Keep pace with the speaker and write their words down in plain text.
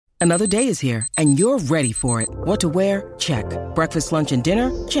Another day is here, and you're ready for it. What to wear? Check. Breakfast, lunch, and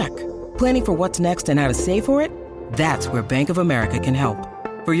dinner? Check. Planning for what's next and how to save for it? That's where Bank of America can help.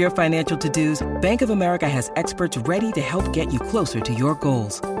 For your financial to-dos, Bank of America has experts ready to help get you closer to your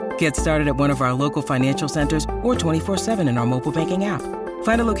goals. Get started at one of our local financial centers or 24/7 in our mobile banking app.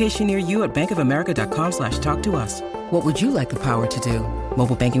 Find a location near you at bankofamerica.com/talktous. What would you like the power to do?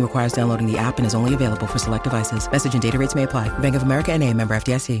 Mobile banking requires downloading the app and is only available for select devices. Message and data rates may apply. Bank of America N.A., member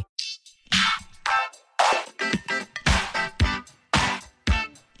FDIC.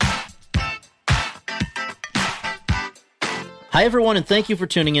 Hi, everyone, and thank you for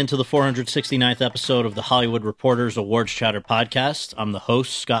tuning in to the 469th episode of the Hollywood Reporters Awards Chatter podcast. I'm the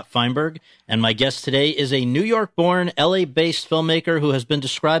host, Scott Feinberg, and my guest today is a New York-born, LA-based filmmaker who has been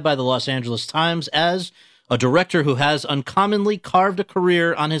described by the Los Angeles Times as a director who has uncommonly carved a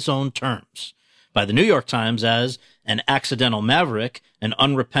career on his own terms, by the New York Times as an accidental maverick, an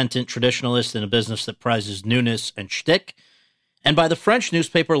unrepentant traditionalist in a business that prizes newness and shtick, and by the French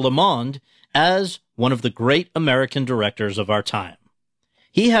newspaper Le Monde as one of the great American directors of our time.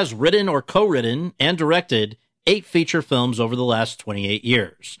 He has written or co-written and directed 8 feature films over the last 28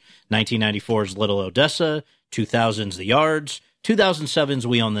 years. 1994's Little Odessa, 2000's The Yards, 2007's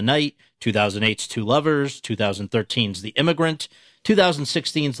We Own the Night, 2008's Two Lovers, 2013's The Immigrant,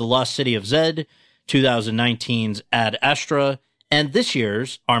 2016's The Lost City of Zed, 2019's Ad Astra, and this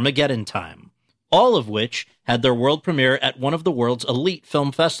year's Armageddon Time, all of which had their world premiere at one of the world's elite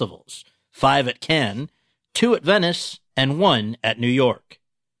film festivals. 5 at Cannes, 2 at Venice, and 1 at New York.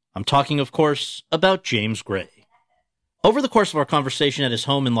 I'm talking, of course, about James Gray. Over the course of our conversation at his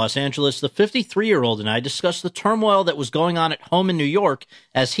home in Los Angeles, the 53-year-old and I discussed the turmoil that was going on at home in New York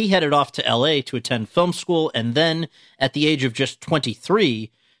as he headed off to L.A. to attend film school and then, at the age of just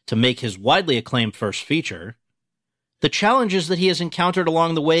 23, to make his widely acclaimed first feature. The challenges that he has encountered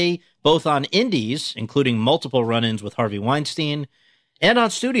along the way, both on indies, including multiple run-ins with Harvey Weinstein, and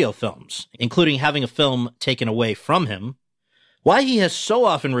on studio films, including having a film taken away from him, why he has so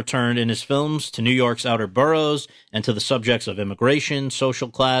often returned in his films to New York's outer boroughs and to the subjects of immigration, social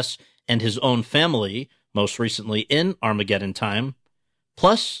class, and his own family, most recently in Armageddon Time,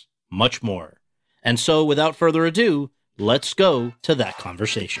 plus much more. And so, without further ado, let's go to that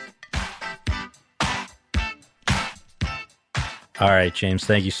conversation. All right, James,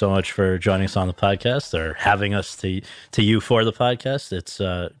 thank you so much for joining us on the podcast, or having us to you for the podcast. It's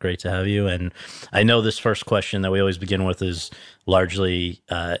great to have you. And I know this first question that we always begin with is largely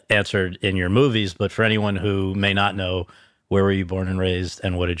answered in your movies, but for anyone who may not know, where were you born and raised,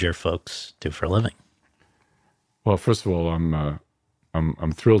 and what did your folks do for a living? Well, first of all,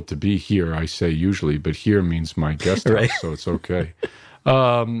 I'm thrilled to be here. I say usually, but here means my guest house, right. So it's okay.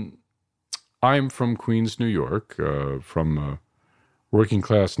 I'm from Queens, New York, from working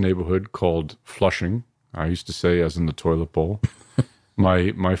class neighborhood called Flushing. I used to say, as in the toilet bowl.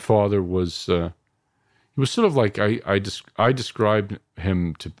 My father was he was sort of like I described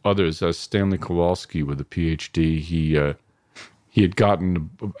him to others as Stanley Kowalski with a PhD. He had gotten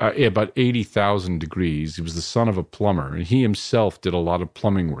about 80,000 degrees. He was the son of a plumber, and he himself did a lot of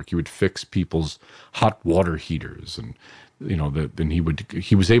plumbing work. He would fix people's hot water heaters, and then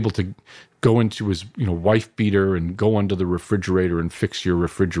he was able to go into his wife beater and go under the refrigerator and fix your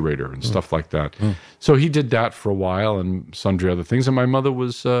refrigerator and stuff like that. So he did that for a while and sundry other things. And my mother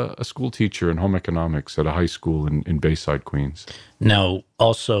was a school teacher in home economics at a high school in Bayside, Queens. Now,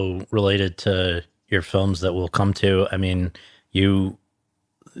 also related to your films that we'll come to, I mean, you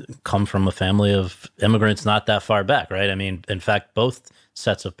come from a family of immigrants not that far back, right? I mean, in fact, both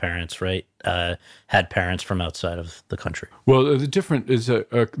sets of parents, right, had parents from outside of the country. Well, the difference is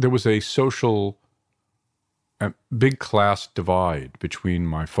there was a social, big class divide between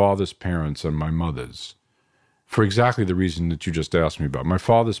my father's parents and my mother's for exactly the reason that you just asked me about. My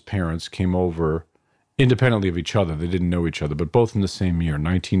father's parents came over independently of each other. They didn't know each other, but both in the same year,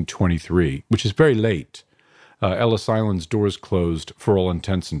 1923, which is very late. Ellis Island's doors closed for all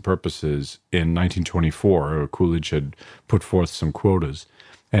intents and purposes in 1924. Coolidge had put forth some quotas.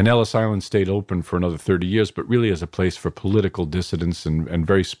 And Ellis Island stayed open for another 30 years, but really as a place for political dissidents and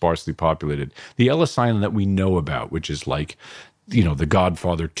very sparsely populated. The Ellis Island that we know about, which is like, the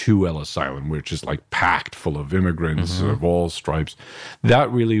Godfather 2 Ellis Island, which is like packed full of immigrants of all stripes. That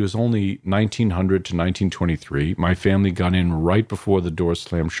really was only 1900 to 1923. My family got in right before the door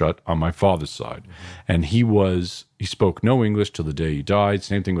slammed shut on my father's side. And he spoke no English till the day he died.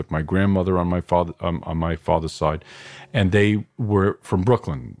 Same thing with my grandmother on my father's side. And they were from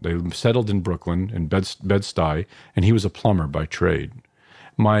Brooklyn. They settled in Brooklyn, in Bed-Stuy, and he was a plumber by trade.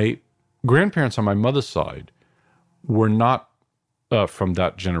 My grandparents on my mother's side were not from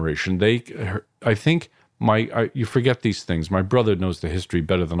that generation. I think you forget these things. My brother knows the history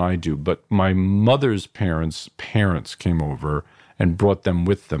better than I do, but my mother's parents came over and brought them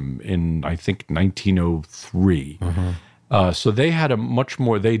with them in, I think, 1903. So they had a much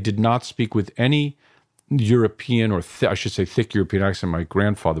more, they did not speak with any European, or I should say thick European accent. My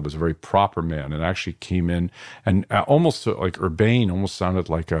grandfather was a very proper man and actually came in and almost like urbane, almost sounded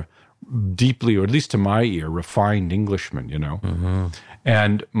like a deeply, or at least to my ear, refined Englishman, you know.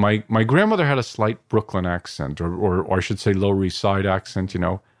 And my grandmother had a slight Brooklyn accent, or I should say Lower East Side accent, you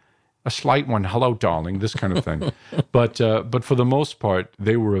know, a slight one, hello, darling, this kind of thing. But for the most part,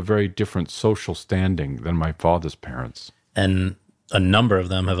 they were a very different social standing than my father's parents. And a number of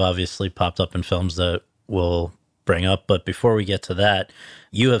them have obviously popped up in films that we'll bring up. But before we get to that,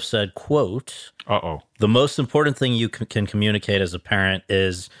 you have said, quote, the most important thing you can communicate as a parent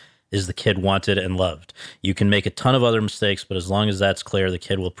is the kid wanted and loved. You can make a ton of other mistakes, but as long as that's clear, the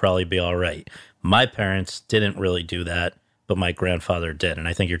kid will probably be all right. My parents didn't really do that, but my grandfather did. And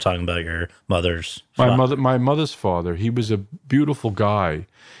I think you're talking about your mother's father. My mother's father, he was a beautiful guy.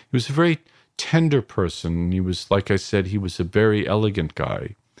 He was a very tender person. He was, like I said, he was a very elegant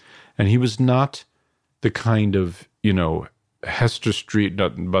guy. And he was not the kind of, you know, Hester Street,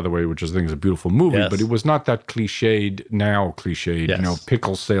 by the way, which I think is a beautiful movie, yes. but it was not that cliched, yes. You know,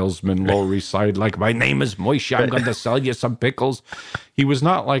 pickle salesman, Lower East Side, like, my name is Moishe, I'm going to sell you some pickles. He was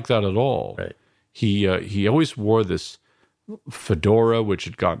not like that at all. Right. He always wore this fedora, which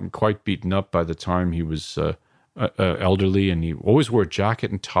had gotten quite beaten up by the time he was elderly, and he always wore a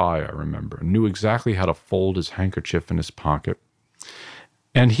jacket and tie, I remember, and knew exactly how to fold his handkerchief in his pocket.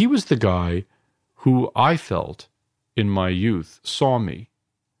 And he was the guy who I felt in my youth saw me.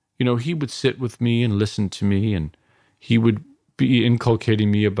 You know, he would sit with me and listen to me, and he would be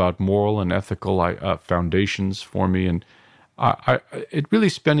inculcating me about moral and ethical foundations for me, and it really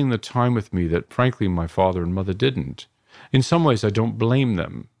spending the time with me that, frankly, my father and mother didn't. In some ways, I don't blame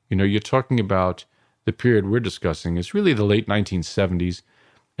them. You know, you're talking about the period we're discussing is really the late 1970s,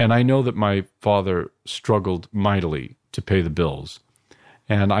 and I know that my father struggled mightily to pay the bills,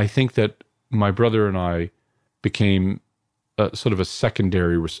 and I think that my brother and I became sort of a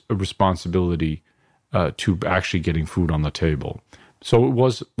secondary responsibility to actually getting food on the table. So it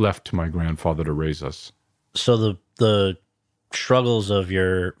was left to my grandfather to raise us. So the struggles of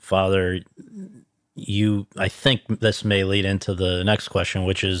your father, I think this may lead into the next question,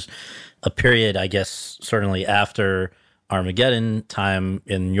 which is a period, I guess, certainly after Armageddon time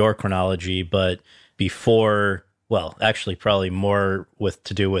in your chronology, but before, well, actually probably more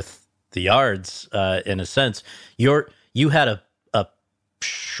to do with the yards, in a sense. You had a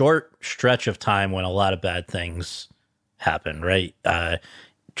short stretch of time when a lot of bad things happened, right?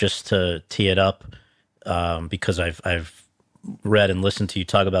 Just to tee it up, because I've read and listened to you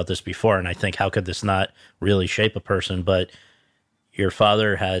talk about this before, and I think, how could this not really shape a person? But your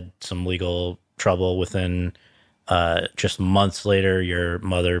father had some legal trouble within just months later. Your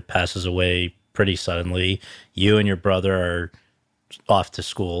mother passes away pretty suddenly. You and your brother are off to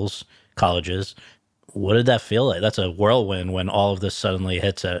colleges. What did that feel like? That's a whirlwind when all of this suddenly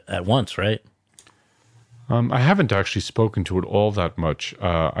hits at once, right? I haven't actually spoken to it all that much.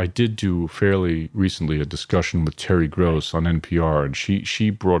 I did do fairly recently a discussion with Terry Gross on NPR, and she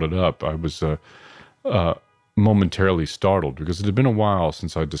brought it up. I was momentarily startled because it had been a while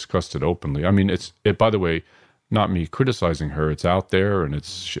since I discussed it openly. I mean, by the way, not me criticizing her. It's out there, and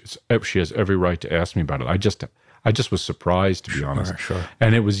she has every right to ask me about it. I just was surprised, to be honest. Sure.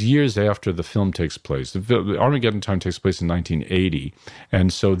 And it was years after the film takes place. The Armageddon time takes place in 1980.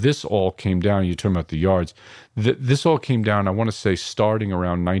 And so this all came down, you're talking about the yards, this all came down, I want to say, starting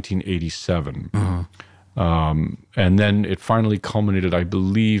around 1987. And then it finally culminated, I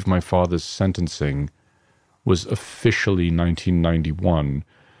believe my father's sentencing was officially 1991.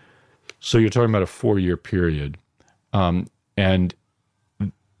 So you're talking about a 4-year period. And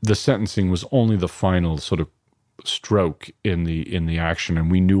the sentencing was only the final sort of stroke in the action, and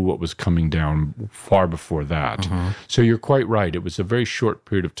we knew what was coming down far before that. So you're quite right. It was a very short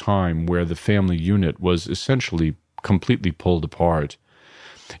period of time where the family unit was essentially completely pulled apart.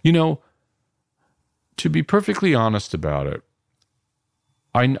 You know, to be perfectly honest about it,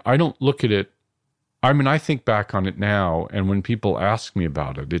 I don't look at it, I mean, I think back on it now, and when people ask me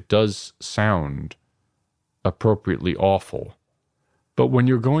about it, it does sound appropriately awful. But when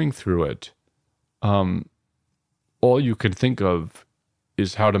you're going through it, all you can think of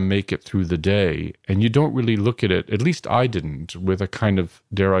is how to make it through the day. And you don't really look at it, at least I didn't, with a kind of,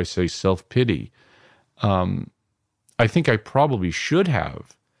 dare I say, self-pity. I think I probably should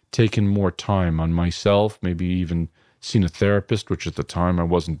have taken more time on myself, maybe even seen a therapist, which at the time I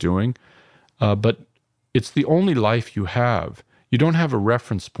wasn't doing. But it's the only life you have. You don't have a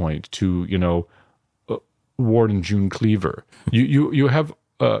reference point to, Ward and June Cleaver. You have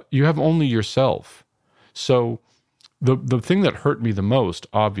only yourself. So the thing that hurt me the most,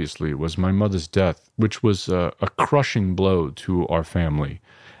 obviously, was my mother's death, which was a crushing blow to our family.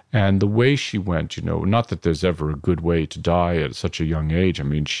 And the way she went, not that there's ever a good way to die at such a young age. I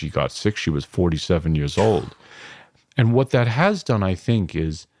mean, she got sick. She was 47 years old. And what that has done, I think,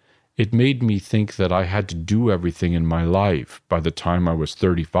 is it made me think that I had to do everything in my life by the time I was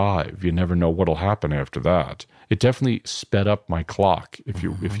 35. You never know what'll happen after that. It definitely sped up my clock, if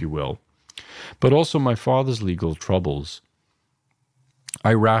you will. But also my father's legal troubles,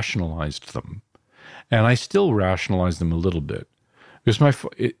 I rationalized them. And I still rationalize them a little bit. Because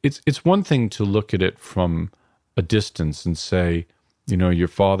it's one thing to look at it from a distance and say, your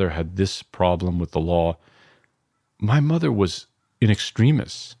father had this problem with the law. My mother was in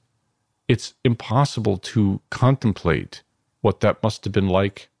extremis. It's impossible to contemplate what that must have been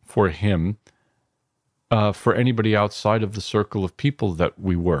like for him, for anybody outside of the circle of people that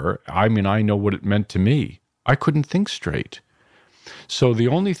we were. I mean, I know what it meant to me. I couldn't think straight. So the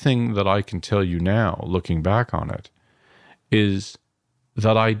only thing that I can tell you now, looking back on it, is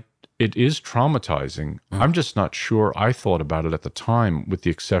that it is traumatizing. I'm just not sure I thought about it at the time, with the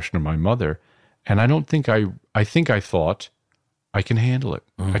exception of my mother. And I don't think I think I thought, I can handle it.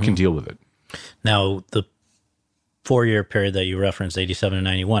 I can deal with it. Now, the 4-year period that you referenced, 87 and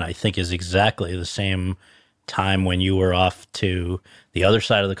 91, I think is exactly the same time when you were off to the other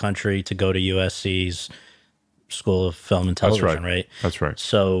side of the country to go to USC's School of Film and Television, right? That's right.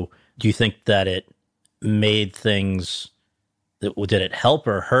 So do you think that it made things, did it help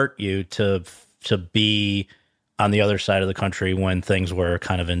or hurt you to be on the other side of the country when things were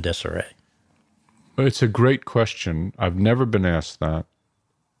kind of in disarray? It's a great question. I've never been asked that.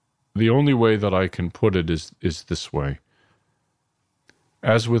 The only way that I can put it is this way.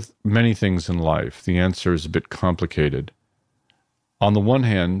 As with many things in life, the answer is a bit complicated. On the one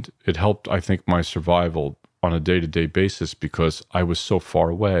hand, it helped, I think, my survival on a day-to-day basis because I was so far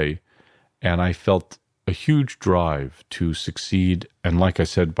away, and I felt a huge drive to succeed, and like I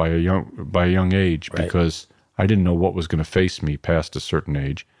said, by a young age, right, because I didn't know what was going to face me past a certain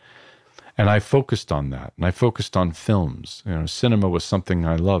age. And I focused on that, and I focused on films. Cinema was something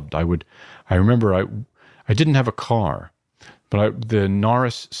I loved. I remember I didn't have a car, but the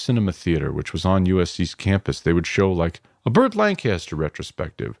Norris Cinema Theater, which was on USC's campus, they would show like a Burt Lancaster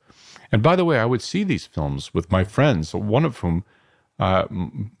retrospective. And by the way, I would see these films with my friends, one of whom,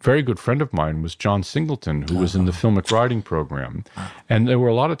 very good friend of mine, was John Singleton, who was in the filmic writing program. And there were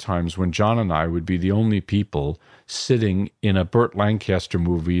a lot of times when John and I would be the only people sitting in a Burt Lancaster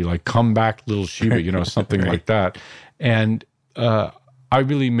movie, like Come Back, Little Sheba, something like that. And I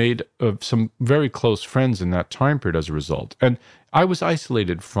really made some very close friends in that time period as a result. And I was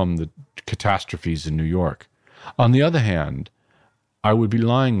isolated from the catastrophes in New York. On the other hand, I would be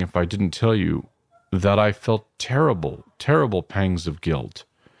lying if I didn't tell you that I felt terrible, terrible pangs of guilt.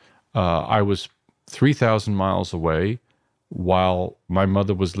 I was 3,000 miles away while my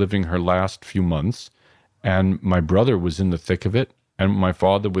mother was living her last few months, and my brother was in the thick of it, and my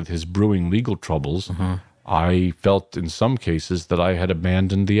father with his brewing legal troubles. I felt in some cases that I had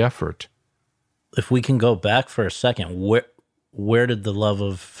abandoned the effort. If we can go back for a second, where did the love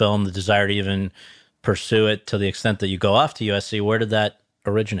of film, the desire to even pursue it to the extent that you go off to USC, where did that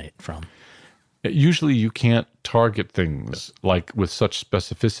originate from? Usually you can't target things like with such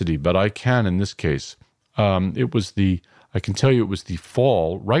specificity, but I can in this case. I can tell you it was the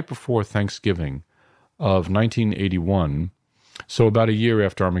fall, right before Thanksgiving of 1981, so about a year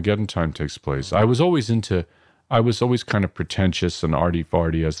after Armageddon time takes place. I was always kind of pretentious and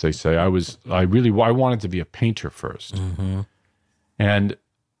arty-farty, as they say. I wanted to be a painter first. And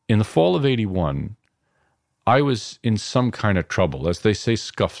in the fall of 81, I was in some kind of trouble, as they say,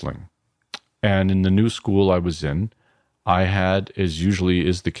 scuffling. And in the new school I was in, I had, as usually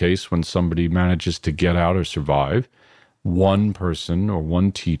is the case when somebody manages to get out or survive, one person or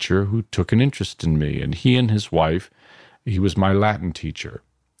one teacher who took an interest in me. And he and his wife, he was my Latin teacher.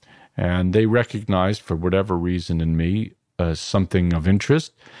 And they recognized, for whatever reason in me, something of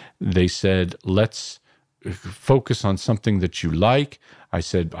interest. They said, let's focus on something that you like. I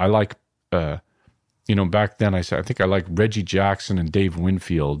said, I like... back then I said, I think I like Reggie Jackson and Dave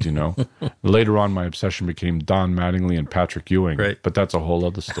Winfield, Later on, my obsession became Don Mattingly and Patrick Ewing, but that's a whole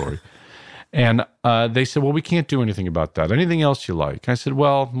other story. And they said, well, we can't do anything about that. Anything else you like? I said,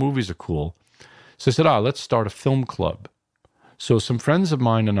 well, movies are cool. So I said, let's start a film club. So some friends of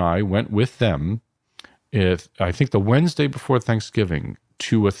mine and I went with them I think the Wednesday before Thanksgiving,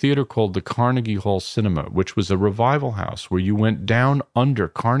 to a theater called the Carnegie Hall Cinema, which was a revival house where you went down under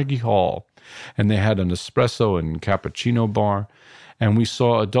Carnegie Hall, and they had an espresso and cappuccino bar, and we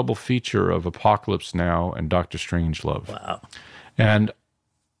saw a double feature of Apocalypse Now and Doctor Strangelove. Wow. And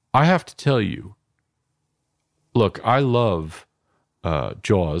I have to tell you, look, I love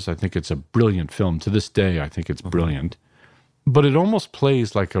Jaws. I think it's a brilliant film. To this day, I think it's brilliant. But it almost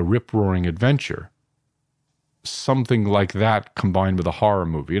plays like a rip-roaring adventure. Something like that combined with a horror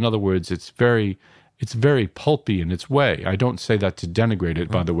movie. In other words, it's very pulpy in its way. I don't say that to denigrate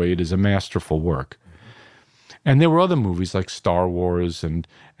it, by the way. It is a masterful work. And there were other movies like Star Wars and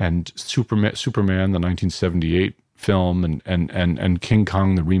Superman, the 1978 film, and King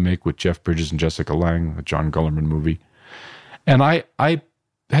Kong, the remake with Jeff Bridges and Jessica Lange, the John Gullerman movie. And I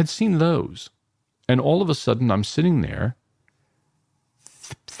had seen those. And all of a sudden, I'm sitting there,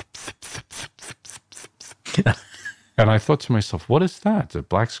 and I thought to myself, what is that? It's a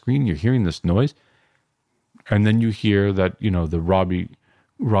black screen, you're hearing this noise. And then you hear that, the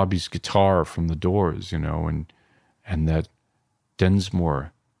Robbie's guitar from the Doors, and that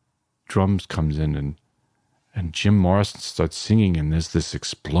Densmore drums comes in and Jim Morrison starts singing, and there's this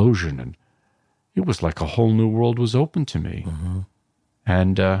explosion, and it was like a whole new world was open to me. Mm-hmm.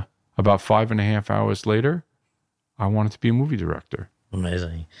 And about 5.5 hours later, I wanted to be a movie director.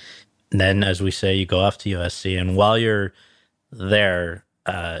 Amazing. And then, as we say, you go off to USC, and while you're there,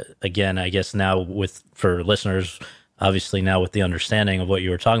 again, I guess now for listeners, obviously now with the understanding of what you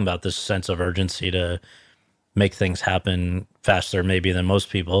were talking about, this sense of urgency to make things happen faster maybe than most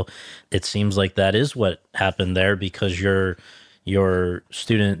people, it seems like that is what happened there, because your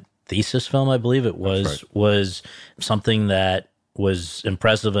student thesis film, I believe it was, right, was something that was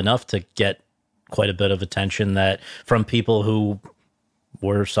impressive enough to get quite a bit of attention that from people who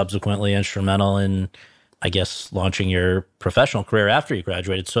were subsequently instrumental in, I guess, launching your professional career after you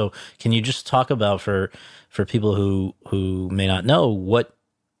graduated. So can you just talk about, for people who may not know, what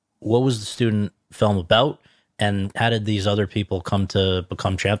was the student film about, and how did these other people come to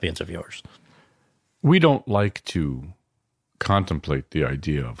become champions of yours? We don't like to contemplate the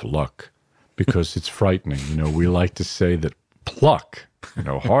idea of luck because it's frightening. We like to say that pluck,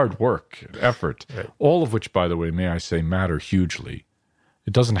 hard work, effort, right, all of which, by the way, may I say, matter hugely.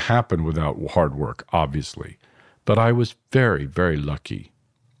 It doesn't happen without hard work, obviously, but I was very, very lucky.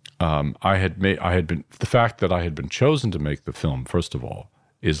 The fact that I had been chosen to make the film, first of all,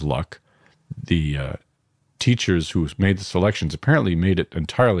 is luck. The teachers who made the selections apparently made it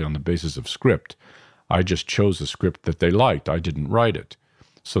entirely on the basis of script. I just chose a script that they liked. I didn't write it.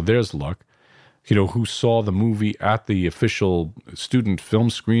 So there's luck. Who saw the movie at the official student film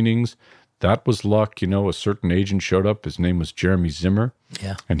screenings, that was luck. A certain agent showed up. His name was Jeremy Zimmer.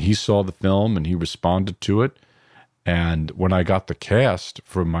 Yeah. And he saw the film and he responded to it. And when I got the cast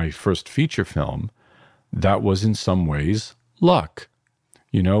for my first feature film, that was in some ways luck.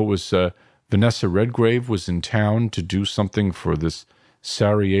 It was Vanessa Redgrave was in town to do something for this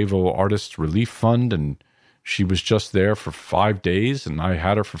Sarajevo Artists Relief Fund, and she was just there for 5 days, and I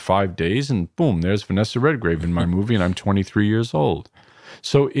had her for 5 days, and boom, there's Vanessa Redgrave in my movie, and I'm 23 years old.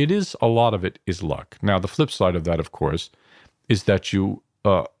 So a lot of it is luck. Now, the flip side of that, of course, is that you,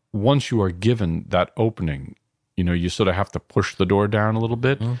 once you are given that opening, you sort of have to push the door down a little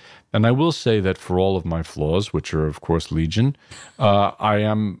bit. Mm. And I will say that for all of my flaws, which are, of course, legion, I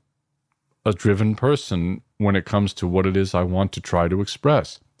am a driven person when it comes to what it is I want to try to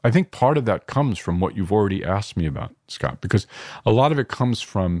express. I think part of that comes from what you've already asked me about, Scott, because a lot of it comes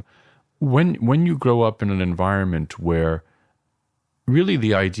from when you grow up in an environment where really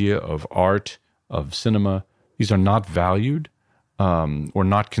the idea of art, of cinema, these are not valued or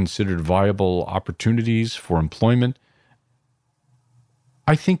not considered viable opportunities for employment.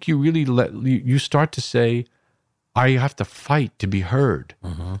 I think you really you start to say, I have to fight to be heard.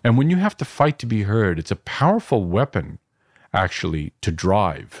 Mm-hmm. And when you have to fight to be heard, it's a powerful weapon, actually, to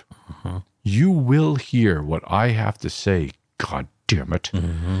drive. Mm-hmm. You will hear what I have to say, God damn it.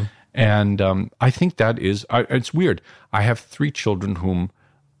 Mm-hmm. And I think that is, it's weird. I have 3 children whom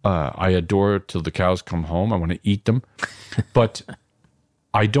I adore till the cows come home. I want to eat them. But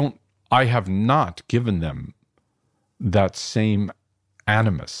I have not given them that same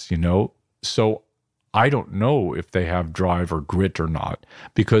animus, So I don't know if they have drive or grit or not,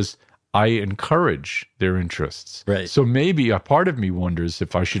 because I encourage their interests. Right. So maybe a part of me wonders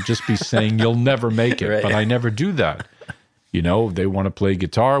if I should just be saying, you'll never make it, right, but I never do that. They want to play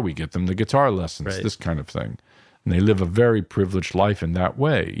guitar, we get them the guitar lessons, right, this kind of thing. And they live a very privileged life in that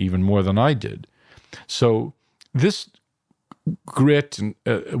way, even more than I did. So this grit,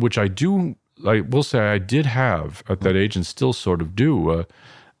 which I do I will say I did have at that age and still sort of do.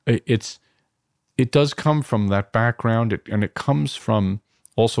 It does come from that background, and it comes from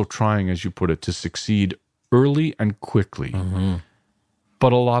also trying, as you put it, to succeed early and quickly.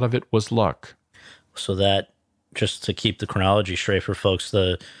 But a lot of it was luck. So that, just to keep the chronology straight for folks,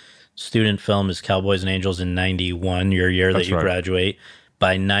 the student film is Cowboys and Angels in 91, your year that you graduate.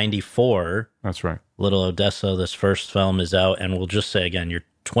 By 94, that's right. Little Odessa, this first film is out, and we'll just say again, you're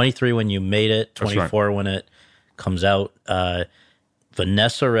 23 when you made it, 24 when it comes out.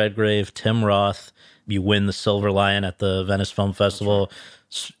 Vanessa Redgrave, Tim Roth, you win the Silver Lion at the Venice Film Festival,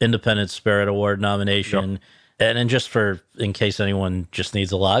 Independent Spirit Award nomination. Yep. And just in case anyone just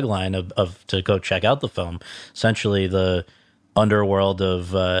needs a log line of to go check out the film, essentially the underworld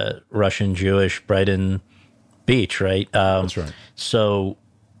of Russian Jewish Brighton Beach, right? That's right. So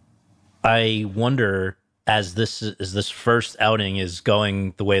I wonder, as this first outing is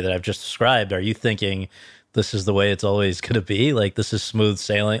going the way that I've just described, are you thinking this is the way it's always going to be? Like, this is smooth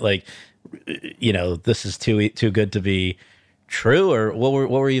sailing? Like, you know, this is too good to be true? Or what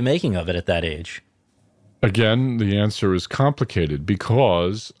were you making of it at that age? Again, the answer is complicated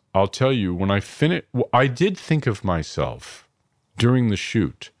because I'll tell you, when I did think of myself during the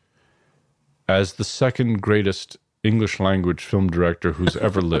shoot as the second greatest English language film director who's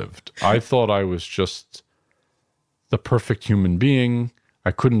ever lived. I thought I was just the perfect human being.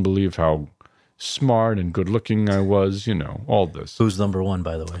 I couldn't believe how smart and good looking I was, you know, all this. Who's number one,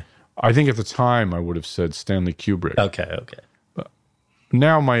 by the way? I think at the time I would have said Stanley Kubrick. Okay. But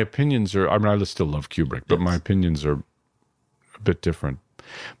now my opinions are, I mean, I still love Kubrick, but my opinions are a bit different.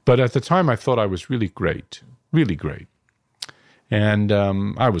 But at the time I thought I was really great, really great. And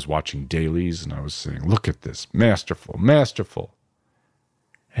I was watching dailies and I was saying, look at this, masterful, masterful.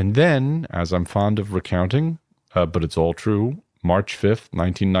 And then, as I'm fond of recounting, but it's all true, March 5th,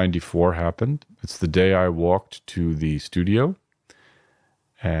 1994 happened. It's the day I walked to the studio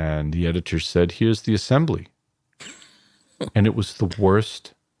and the editor said, here's the assembly. And it was the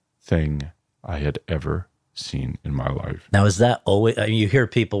worst thing I had ever seen in my life. Now, is that always, I mean, you hear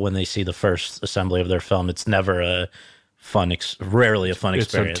people when they see the first assembly of their film, it's never a rarely a fun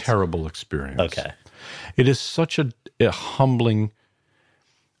experience. It's a terrible experience. Okay. It is such a humbling,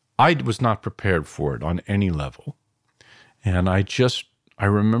 I was not prepared for it on any level. And I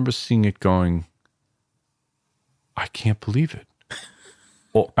remember seeing it going, I can't believe it.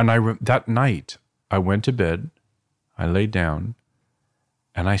 Well, and that night, I went to bed, I lay down,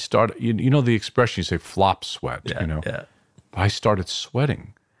 and I started, you know the expression, you say flop sweat, you know? Yeah. I started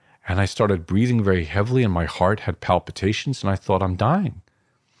sweating. And I started breathing very heavily, and my heart had palpitations, and I thought, I'm dying.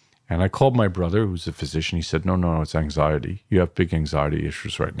 And I called my brother, who's a physician. He said, no, it's anxiety. You have big anxiety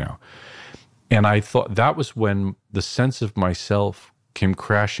issues right now. And I thought that was when the sense of myself came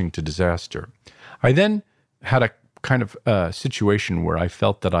crashing to disaster. I then had a kind of situation where I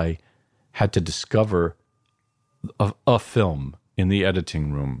felt that I had to discover a film in the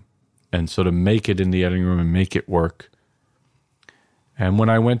editing room and sort of make it in the editing room and make it work. And when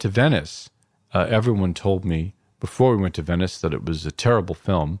I went to Venice, everyone told me before we went to Venice that it was a terrible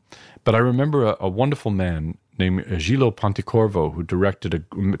film. But I remember a wonderful man named Gillo Pontecorvo who directed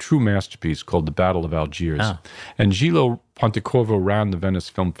a true masterpiece called The Battle of Algiers. Oh. And Gillo Pontecorvo ran the Venice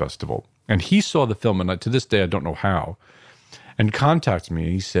Film Festival. And he saw the film, and to this day I don't know how, and contacted me.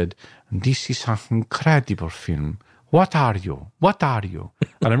 And he said, this is an incredible film. What are you? What are you?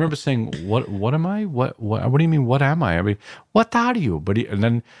 And I remember saying, what am I? What do you mean, what am I? I mean, what are you? And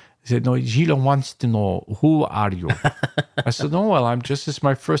then he said, no, Gillo wants to know, who are you? I said, no, well, this is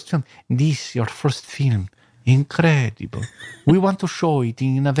my first film. This, your first film. Incredible. We want to show it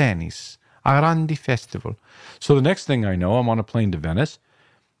in Venice, a grande festival. So the next thing I know, I'm on a plane to Venice.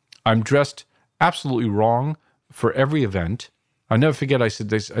 I'm dressed absolutely wrong for every event. I'll never forget, I said,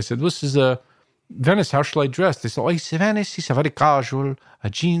 this is Venice, how shall I dress? They said, it's Venice, it's very casual, a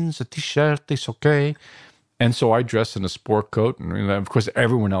jeans, a t-shirt, it's okay. And so I dress in a sport coat, and of course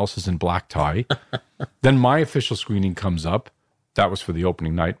everyone else is in black tie. Then my official screening comes up. That was for the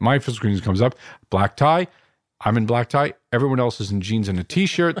opening night. My official screening comes up, black tie. I'm in black tie. Everyone else is in jeans and a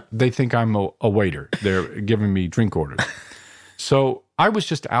t-shirt. They think I'm a waiter. They're giving me drink orders. So I was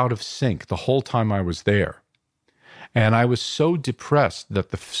just out of sync the whole time I was there. And I was so depressed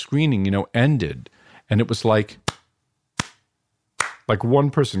that the screening, ended, and it was like one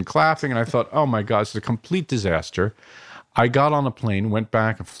person clapping, and I thought, oh my God, it's a complete disaster. I got on a plane, went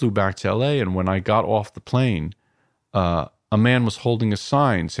back and flew back to LA, and when I got off the plane, a man was holding a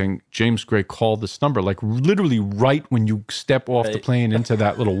sign saying, James Gray, call this number, like literally right when you step off the plane into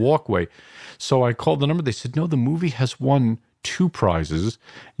that little walkway. So I called the number. They said, no, the movie has won 2 prizes.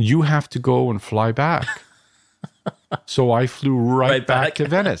 You have to go and fly back. So I flew right back to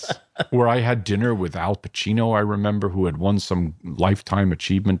Venice, where I had dinner with Al Pacino, I remember, who had won some lifetime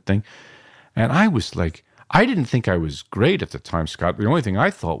achievement thing. And I was like, I didn't think I was great at the time, Scott. The only thing I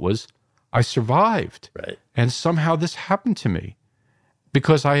thought was I survived. Right. And somehow this happened to me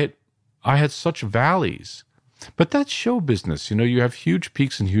because I had such valleys. But that's show business. You have huge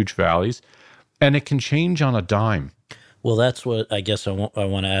peaks and huge valleys, and it can change on a dime. Well, that's what I guess I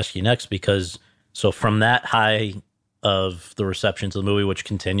want to ask you next, because so from that high of the reception to the movie, which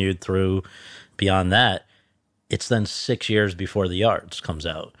continued through beyond that, it's then 6 years before The Yards comes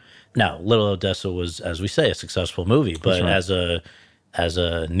out. Now, Little Odessa was, as we say, a successful movie, but right. as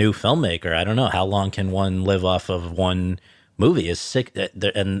a new filmmaker, I don't know, how long can one live off of one movie? Is sick,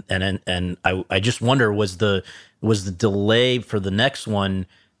 and I just wonder, was the delay for the next one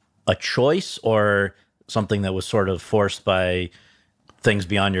a choice or something that was sort of forced by things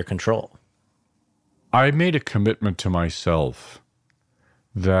beyond your control? I made a commitment to myself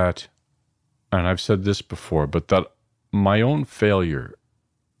that, and I've said this before, but that my own failure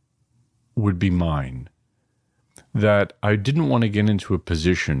would be mine. That I didn't want to get into a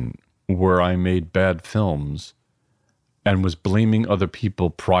position where I made bad films and was blaming other people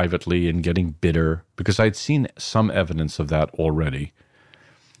privately and getting bitter, because I'd seen some evidence of that already.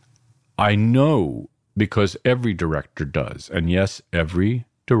 I know, because every director does, and yes, every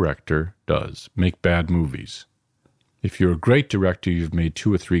director does make bad movies. If you're a great director, you've made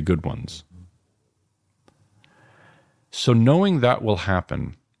 2 or 3 good ones. So knowing that will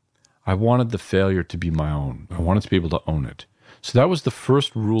happen, I wanted the failure to be my own. I wanted to be able to own it. So that was the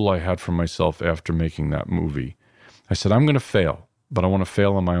first rule I had for myself after making that movie. I said, I'm going to fail, but I want to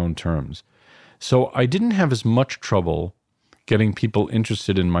fail on my own terms. So I didn't have as much trouble getting people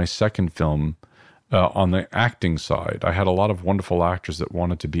interested in my second film on the acting side. I had a lot of wonderful actors that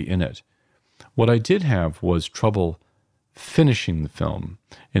wanted to be in it. What I did have was trouble finishing the film.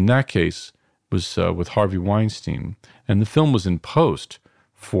 In that case, it was with Harvey Weinstein, and the film was in post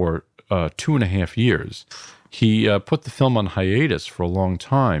for 2.5 years. He put the film on hiatus for a long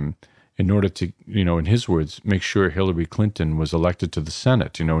time in order to, in his words, make sure Hillary Clinton was elected to the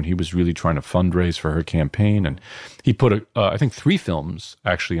Senate, and he was really trying to fundraise for her campaign. And he put, I think, 3 films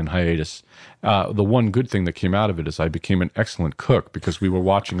actually in hiatus. The one good thing that came out of it is I became an excellent cook, because we were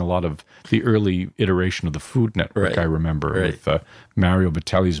watching a lot of the early iteration of the Food Network, right. I remember, right. With Mario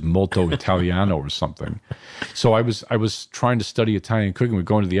Batali's Molto Italiano or something. So I was trying to study Italian cooking. We'd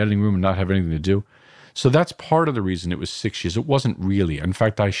go into the editing room and not have anything to do. So that's part of the reason it was 6 years. It wasn't really. In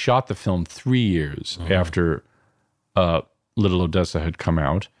fact, I shot the film 3 years after Little Odessa had come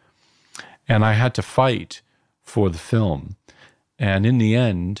out, and I had to fight for the film. And in the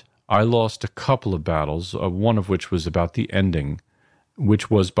end, I lost a couple of battles, one of which was about the ending,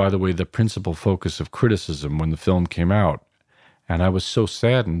 which was, by the way, the principal focus of criticism when the film came out. And I was so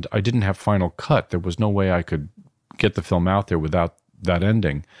saddened, I didn't have final cut. There was no way I could get the film out there without that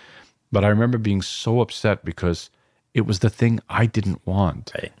ending. But I remember being so upset because it was the thing I didn't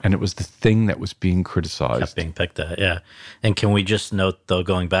want. Right. And it was the thing that was being criticized. Kept being picked at, yeah. And can we just note, though,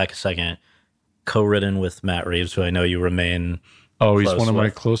 going back a second, co-written with Matt Reeves, who I know you remain he's one of my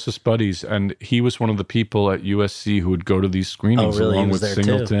closest buddies. And he was one of the people at USC who would go to these screenings along with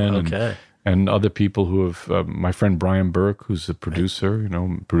Singleton and other people who have, my friend Brian Burke, who's a producer,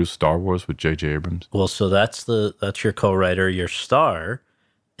 produced Star Wars with J.J. Abrams. Well, so that's your co-writer. Your star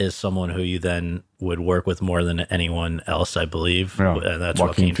is someone who you then would work with more than anyone else, I believe. Yeah, and that's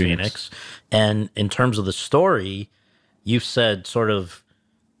Joaquin Phoenix. And in terms of the story, you've said sort of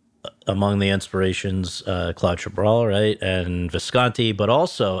among the inspirations, Claude Chabrol, right, and Visconti, but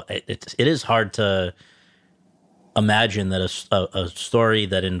also it is hard to imagine that a story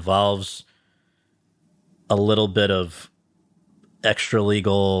that involves a little bit of extra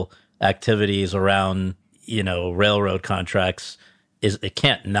legal activities around, railroad contracts it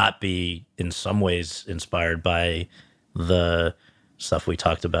can't not be in some ways inspired by the stuff we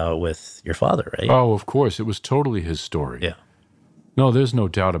talked about with your father, right? Oh, of course. It was totally his story. Yeah. No, there's no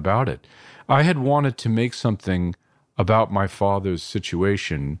doubt about it. I had wanted to make something about my father's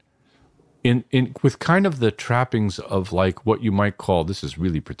situation in with kind of the trappings of like what you might call, this is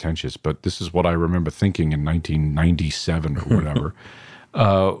really pretentious, but this is what I remember thinking in 1997 or whatever,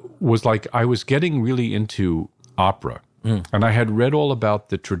 was like I was getting really into opera. And I had read all about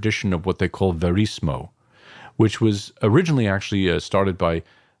the tradition of what they call verismo, which was originally actually started by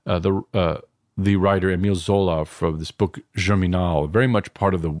the writer Émile Zola from this book Germinal, very much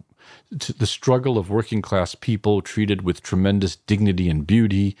part of the the struggle of working class people treated with tremendous dignity and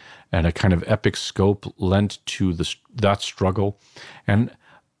beauty, and a kind of epic scope lent to that struggle. And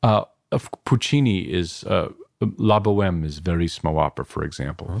Puccini is La Bohème is very small opera, for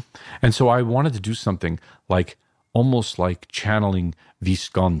example. And so I wanted to do something like almost like channeling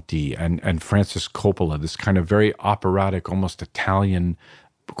Visconti and Francis Coppola, this kind of very operatic, almost Italian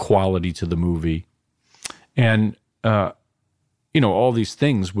quality to the movie. And, all these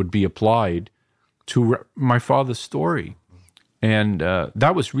things would be applied to my father's story. And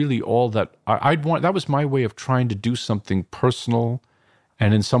that was really all that I'd want. That was my way of trying to do something personal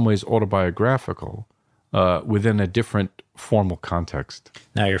and in some ways autobiographical within a different formal context.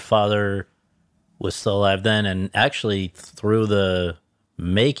 Now, your father was still alive then, and actually through the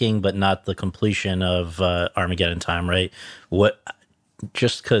making, but not the completion of Armageddon Time, right?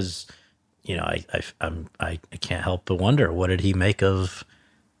 Just because, I can't help but wonder, what did he make of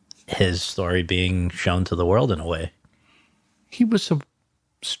his story being shown to the world in a way? He was a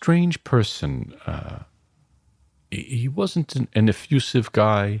strange person. He wasn't an effusive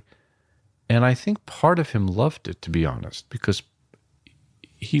guy, and I think part of him loved it, to be honest, because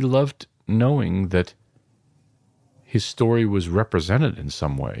he loved knowing that his story was represented in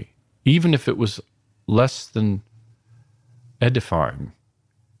some way, even if it was less than edifying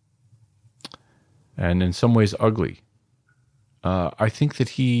and in some ways ugly. I think that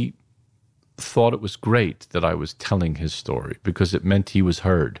he thought it was great that I was telling his story because it meant he was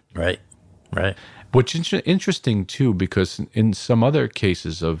heard. Right. Which is interesting, too, because in some other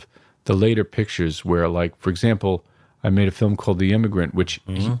cases of the later pictures where, like, for example, I made a film called The Immigrant, which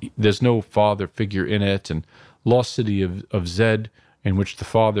there's no father figure in it, and Lost City of Zed, in which the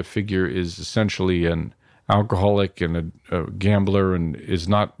father figure is essentially an alcoholic and a gambler and is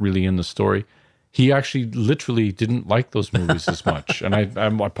not really in the story. He actually literally didn't like those movies as much. And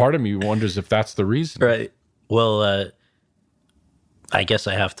I'm part of me wonders if that's the reason. Right. Well, I guess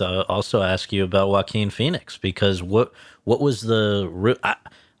I have to also ask you about Joaquin Phoenix, because what was the...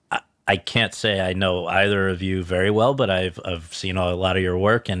 I can't say I know either of you very well, but I've seen a lot of your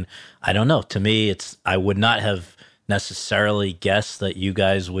work, and I don't know. To me, I would not have necessarily guessed that you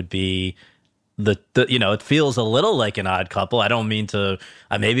guys would be it feels a little like an odd couple. I don't mean to,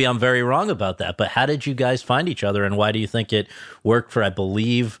 maybe I'm very wrong about that, but how did you guys find each other, and why do you think it worked for, I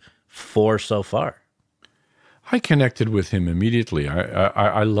believe, 4 so far? I connected with him immediately.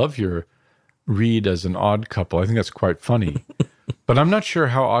 I love your read as an odd couple. I think that's quite funny. But I'm not sure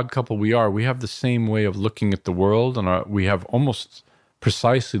how odd couple we are. We have the same way of looking at the world, and we have almost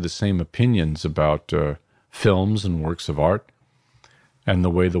precisely the same opinions about films and works of art and the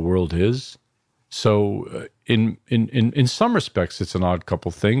way the world is. So in some respects, it's an odd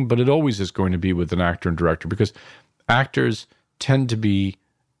couple thing, but it always is going to be with an actor and director, because actors tend to be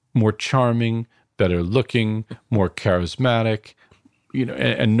more charming, better looking, more charismatic,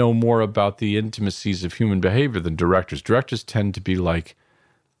 and know more about the intimacies of human behavior than directors. Directors tend to be like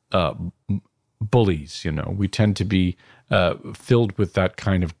bullies, We tend to be filled with that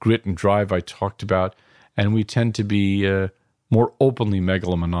kind of grit and drive I talked about, and we tend to be more openly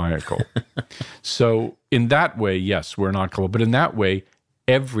megalomaniacal. So in that way, yes, we're an odd couple. But in that way,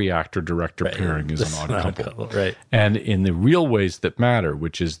 every actor-director pairing is an odd couple. Right. And in the real ways that matter,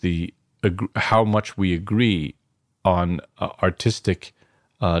 which is how much we agree on artistic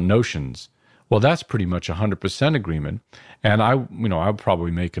notions, well, that's pretty much 100% agreement. And I'll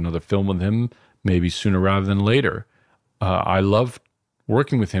probably make another film with him maybe sooner rather than later. I love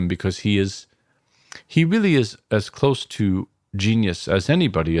working with him because he really is as close to genius as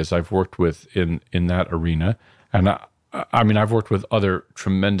anybody as I've worked with in that arena. And I've worked with other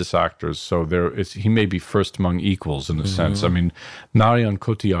tremendous actors, so he may be first among equals in a sense. Marion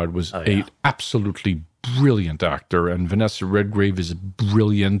Cotillard was an absolutely brilliant actor, and Vanessa Redgrave is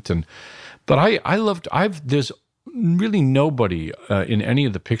brilliant. But there's really nobody in any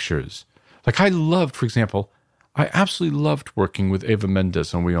of the pictures. Like for example, I absolutely loved working with Eva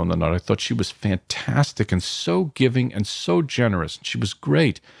Mendes on We Own the Night. I thought she was fantastic and so giving and so generous. She was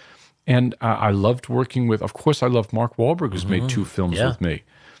great. And I loved working with, of course, I love Mark Wahlberg, who's made 2 films with me.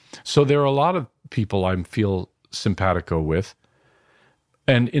 So there are a lot of people I feel simpatico with.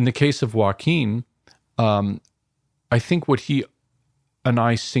 And in the case of Joaquin, I think what he and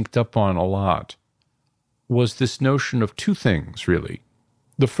I synced up on a lot was this notion of 2 things, really.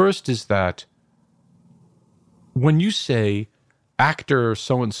 The first is that when you say actor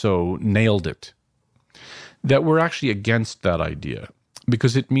so-and-so nailed it, that we're actually against that idea,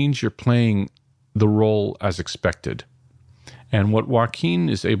 because it means you're playing the role as expected. And what Joaquin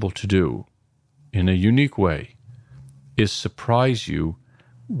is able to do in a unique way is surprise you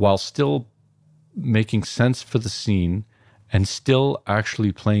while still making sense for the scene and still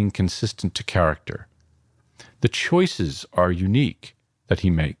actually playing consistent to character. The choices are unique that he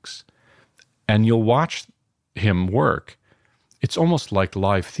makes, and you'll watch him work. It's almost like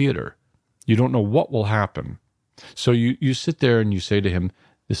live theater. You don't know what will happen. So you sit there and you say to him,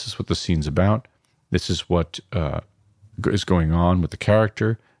 this is what the scene's about. This is what is going on with the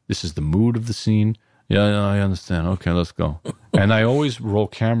character. This is the mood of the scene. Yeah, I understand. Okay, let's go. And I always roll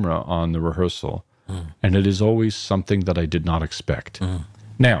camera on the rehearsal, and it is always something that I did not expect.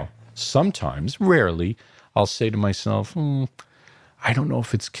 Now, sometimes, rarely, I'll say to myself, I don't know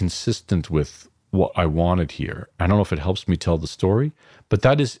if it's consistent with what I wanted here. I don't know if it helps me tell the story, but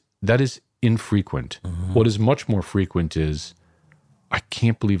that is infrequent. What is much more frequent is, I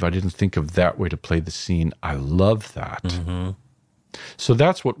can't believe I didn't think of that way to play the scene. I love that. So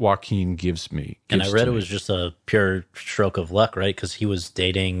that's what Joaquin gives me. And I read it was just a pure stroke of luck, right? Because he was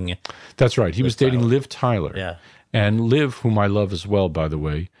dating... That's right. He was dating Liv Tyler. Yeah. And Liv, whom I love as well, by the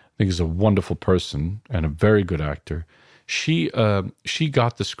way, I think is a wonderful person and a very good actor. She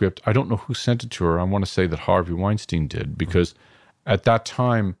got the script. I don't know who sent it to her. I want to say that Harvey Weinstein did, because at that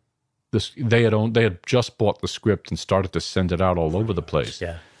time, they had just bought the script and started to send it out all over the place.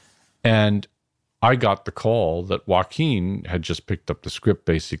 Yeah. And I got the call that Joaquin had just picked up the script,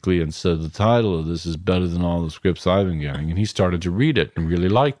 basically, and said, the title of this is better than all the scripts I've been getting. And he started to read it and really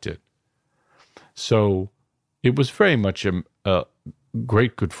liked it. So it was very much a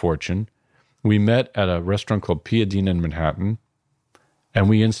great good fortune. We met at a restaurant called Piadina in Manhattan, and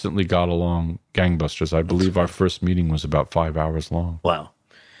we instantly got along gangbusters. I believe our first meeting was about 5 hours long. Wow.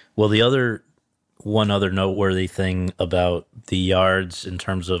 Well, one other noteworthy thing about the Yards in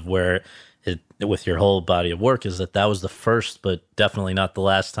terms of where with your whole body of work is that was the first, but definitely not the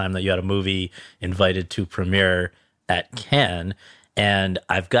last time that you had a movie invited to premiere at Cannes. And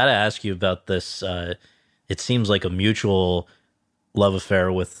I've got to ask you about this. It seems like a mutual love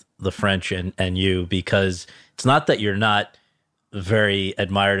affair with the French and you, because it's not that you're not very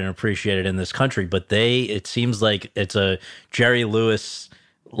admired and appreciated in this country, but it seems like it's a Jerry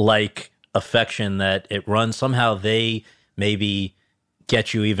Lewis-like affection that it runs. Somehow they maybe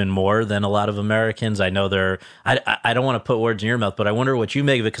get you even more than a lot of Americans. I know I don't want to put words in your mouth, but I wonder what you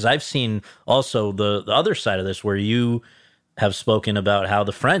make of it, because I've seen also the other side of this, where you have spoken about how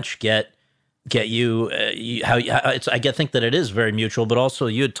the French get you, I think that it is very mutual, but also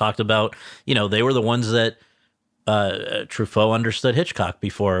you had talked about, they were the ones that Truffaut understood Hitchcock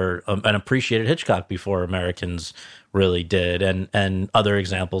before and appreciated Hitchcock before Americans really did, and other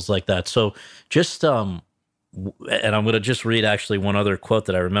examples like that. So just and I'm going to just read actually one other quote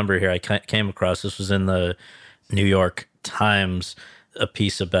that I remember here. I came across, this was in the New York Times, a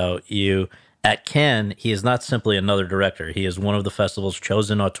piece about you. At Cannes, he is not simply another director. He is one of the festival's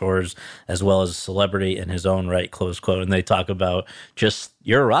chosen auteurs, as well as a celebrity in his own right, close quote. And they talk about just,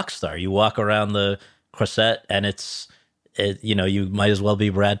 you're a rock star. You walk around the Croisette and you might as well be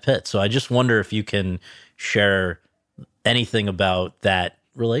Brad Pitt. So I just wonder if you can share anything about that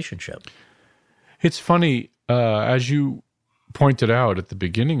relationship. It's funny, as you pointed out at the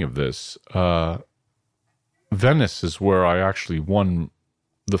beginning of this, Venice is where I actually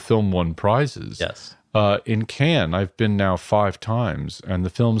the film won prizes. Yes. In Cannes, I've been now 5 times, and the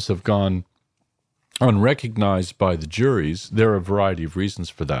films have gone unrecognized by the juries. There are a variety of reasons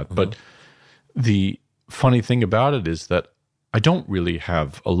for that. But the funny thing about it is that I don't really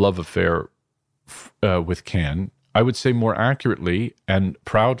have a love affair with Cannes. I would say more accurately and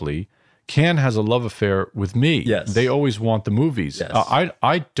proudly, Cannes has a love affair with me. Yes. They always want the movies. Yes.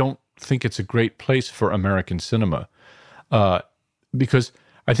 I don't think it's a great place for American cinema, because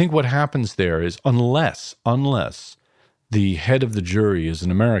I think what happens there is unless the head of the jury is an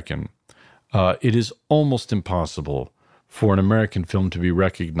American, it is almost impossible for an American film to be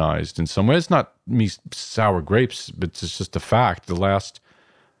recognized in some way. It's not me sour grapes, but it's just a fact. The last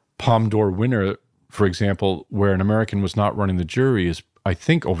Palme d'Or winner, for example, where an American was not running the jury, is, I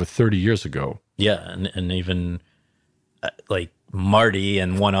think, over 30 years ago. Yeah, and even like Marty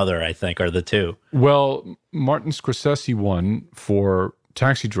and one other, I think, are the two. Well, Martin Scorsese won for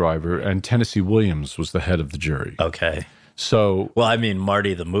Taxi Driver, and Tennessee Williams was the head of the jury. Okay. So, well, I mean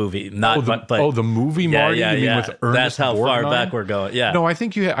Marty the movie, not but the movie Marty. Yeah, you mean with Ernest that's how Borgnine? far back we're going. Yeah. No, I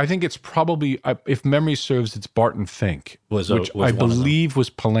think it's probably, if memory serves, it's Barton Fink, which I believe was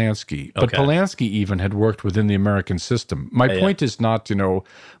Polanski. But Polanski even had worked within the American system. My point is not,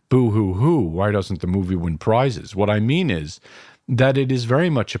 boo-hoo-hoo, why doesn't the movie win prizes? What I mean is that it is very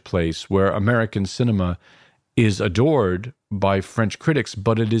much a place where American cinema is adored by French critics,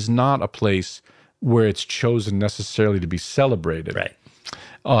 but it is not a place where it's chosen necessarily to be celebrated. Right.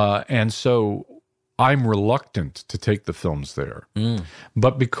 And so I'm reluctant to take the films there.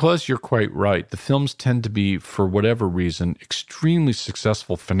 But because you're quite right, the films tend to be, for whatever reason, extremely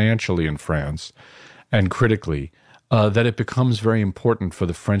successful financially in France and critically, that it becomes very important for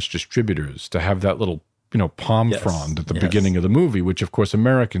the French distributors to have that little, palm frond at the beginning of the movie, which, of course,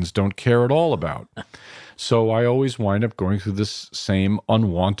 Americans don't care at all about. So I always wind up going through this same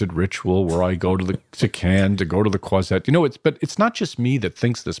unwanted ritual where I go to Cannes, to go to the Croisette. But it's not just me that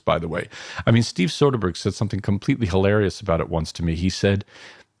thinks this, by the way. I mean, Steve Soderbergh said something completely hilarious about it once to me. He said,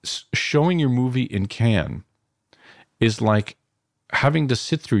 showing your movie in Cannes is like having to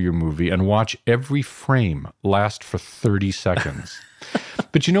sit through your movie and watch every frame last for 30 seconds.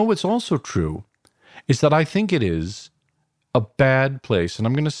 But what's also true is that I think it is a bad place, and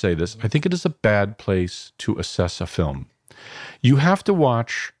I'm going to say this, I think it is a bad place to assess a film. You have to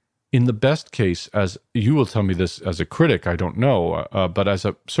watch, in the best case, as you will tell me this as a critic, I don't know,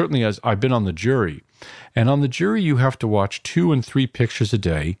 but certainly as I've been on the jury. And on the jury, you have to watch 2 and 3 pictures a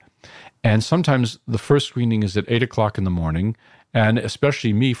day. And sometimes the first screening is at 8 o'clock in the morning. And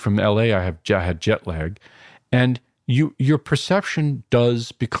especially me from LA, I had jet lag. And your perception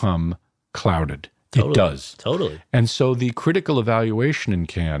does become clouded. Totally. It does. Totally. And so the critical evaluation in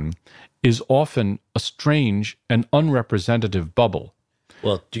Cannes is often a strange and unrepresentative bubble.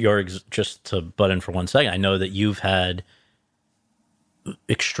 Well, just to butt in for 1 second, I know that you've had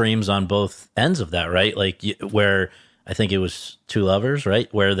extremes on both ends of that, right? Like where I think it was Two Lovers, right?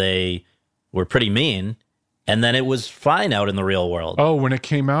 Where they were pretty mean, and then it was fine out in the real world. Oh, when it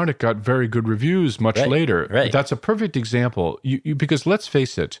came out, it got very good reviews much later. Right. That's a perfect example. Because let's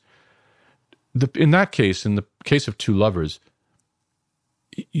face it, in the case of Two Lovers,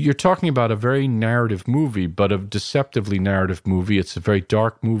 you're talking about a very narrative movie, but a deceptively narrative movie. It's a very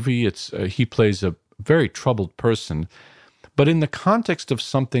dark movie. He plays a very troubled person. But in the context of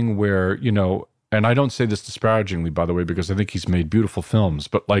something where, and I don't say this disparagingly, by the way, because I think he's made beautiful films,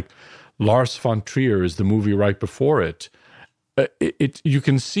 but like Lars von Trier is the movie right before it. You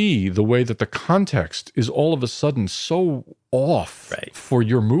can see the way that the context is all of a sudden so off for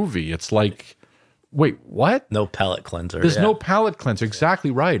your movie. It's like, wait, what? No palate cleanser. There's no palate cleanser.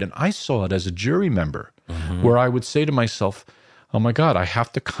 Exactly right. And I saw it as a jury member where I would say to myself, oh my God, I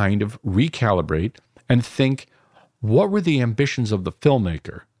have to kind of recalibrate and think, what were the ambitions of the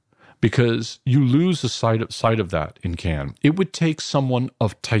filmmaker? Because you lose the sight of that in Cannes. It would take someone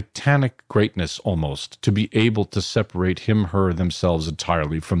of titanic greatness almost to be able to separate him, her, themselves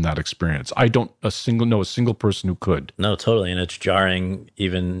entirely from that experience. I don't know a single person who could. No, totally. And it's jarring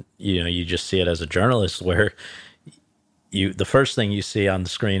even, you just see it as a journalist where the first thing you see on the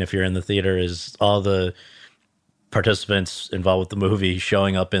screen if you're in the theater is all the participants involved with the movie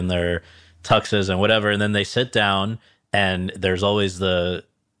showing up in their tuxes and whatever. And then they sit down and there's always the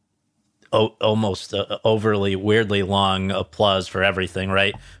almost overly weirdly long applause for everything,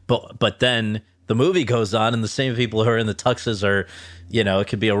 right? But then the movie goes on and the same people who are in the tuxes are, it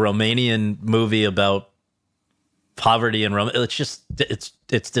could be a Romanian movie about poverty and it's just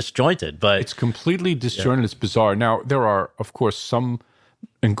it's disjointed, but it's completely disjointed. It's bizarre. Now there are, of course, some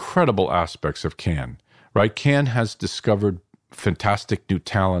incredible aspects of Cannes, right? Cannes has discovered fantastic new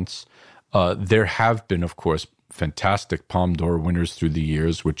talents. There have been, of course, fantastic Palme d'Or winners through the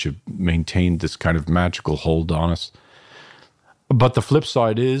years, which have maintained this kind of magical hold on us. But the flip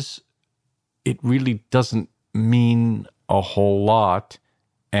side is, it really doesn't mean a whole lot.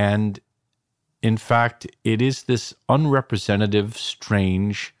 And in fact, it is this unrepresentative,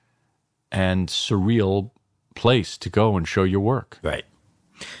 strange, and surreal place to go and show your work. Right.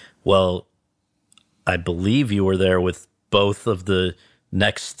 Well, I believe you were there with both of the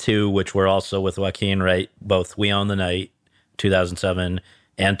next two, which were also with Joaquin, right? Both We Own the Night, 2007,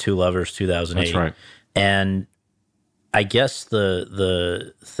 and Two Lovers, 2008. That's right. And I guess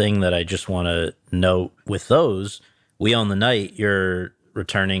the thing that I just want to note with those, We Own the Night, you're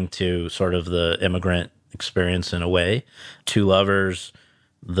returning to sort of the immigrant experience in a way. Two Lovers,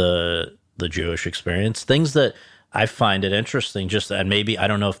 the Jewish experience. Things that I find it interesting, and maybe, I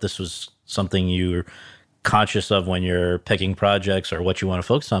don't know if this was something you're conscious of when you're picking projects or what you want to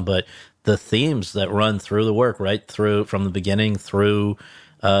focus on, but the themes that run through the work, right through from the beginning through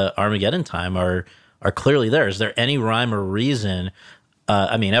Armageddon time are clearly there. Is there any rhyme or reason?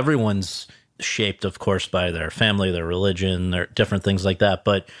 I mean, everyone's shaped, of course, by their family, their religion, their different things like that.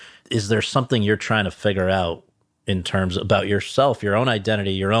 But is there something you're trying to figure out in terms about yourself, your own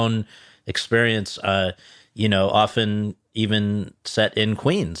identity, your own experience? Often even set in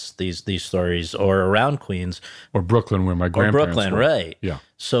Queens, these stories, or around Queens, or Brooklyn, where my grandparents were. Right? Yeah.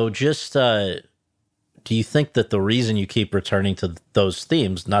 So just do you think that the reason you keep returning to those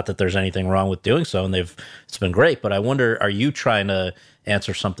themes, not that there's anything wrong with doing so, and it's been great, but I wonder, are you trying to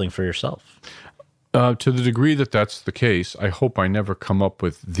answer something for yourself? To the degree that that's the case, I hope I never come up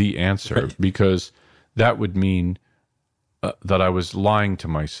with the answer, because that would mean that I was lying to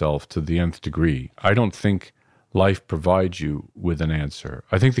myself to the nth degree. I don't think life provides you with an answer.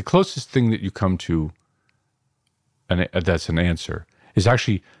 I think the closest thing that you come to that's an answer is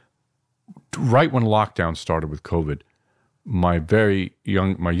actually right when lockdown started with COVID.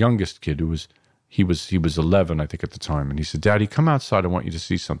 My youngest kid, he was 11, I think, at the time, and he said, "Daddy, come outside. I want you to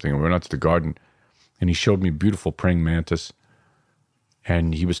see something." And we went out to the garden, and he showed me a beautiful praying mantis,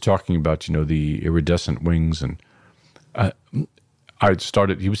 and he was talking about the iridescent wings, and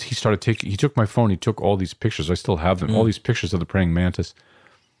he took my phone, he took all these pictures. I still have them, all these pictures of the praying mantis.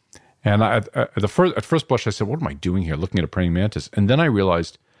 And at first blush, I said, "What am I doing here, looking at a praying mantis?" And then I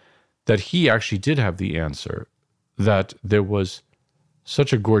realized that he actually did have the answer, that there was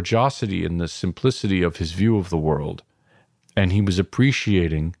such a gorgeosity in the simplicity of his view of the world, and he was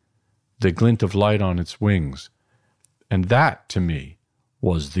appreciating the glint of light on its wings. And that, to me,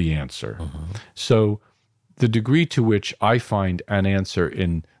 was the answer. So the degree to which I find an answer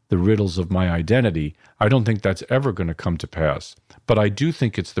in the riddles of my identity, I don't think that's ever going to come to pass. But I do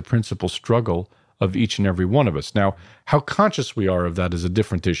think it's the principal struggle of each and every one of us. Now, how conscious we are of that is a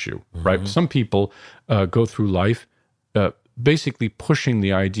different issue, right? Some people go through life basically pushing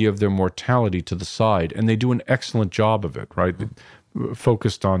the idea of their mortality to the side, and they do an excellent job of it, right?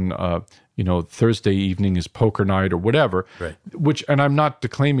 Focused on, Thursday evening is poker night or whatever, right. And I'm not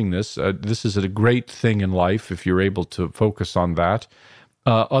declaiming this. This is a great thing in life if you're able to focus on that.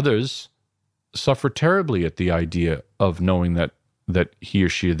 Others suffer terribly at the idea of knowing that he or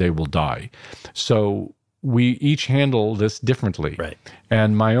she, they will die. So we each handle this differently. Right.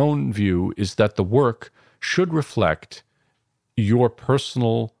 And my own view is that the work should reflect your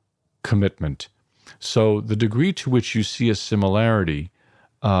personal commitment. So the degree to which you see a similarity,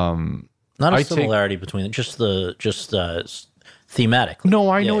 not a similarity between it, just thematically. No,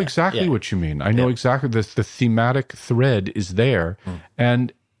 I know exactly what you mean. I know exactly the thematic thread is there.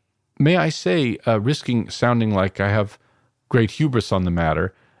 And may I say, risking sounding like I have great hubris on the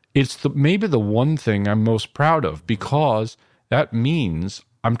matter, it's maybe the one thing I'm most proud of, because that means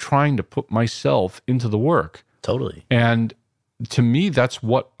I'm trying to put myself into the work. Totally. And to me, that's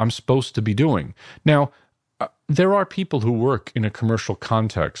what I'm supposed to be doing. Now, there are people who work in a commercial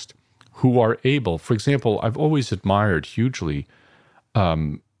context who are able, for example, I've always admired hugely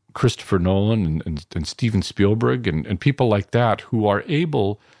Christopher Nolan and Steven Spielberg and people like that, who are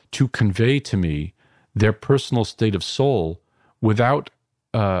able to convey to me their personal state of soul without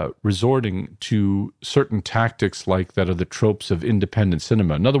resorting to certain tactics like that are the tropes of independent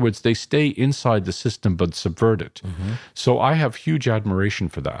cinema. In other words, they stay inside the system but subvert it. So I have huge admiration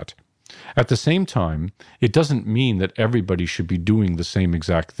for that. At the same time, it doesn't mean that everybody should be doing the same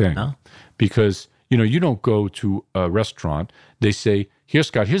exact thing. No. Because, you don't go to a restaurant, they say, "Here,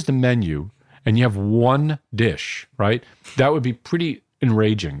 Scott, here's the menu," and you have one dish, right? That would be pretty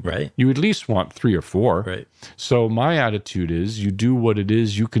enraging. Right. You at least want 3 or 4. Right. So my attitude is, you do what it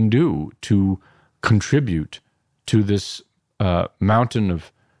is you can do to contribute to this mountain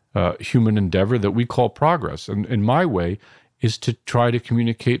of human endeavor that we call progress. And my way is to try to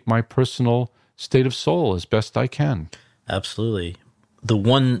communicate my personal state of soul as best I can. Absolutely. The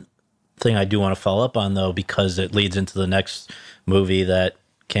one thing I do want to follow up on, though, because it leads into the next movie that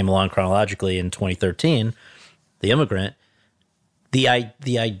came along chronologically in 2013, The Immigrant. The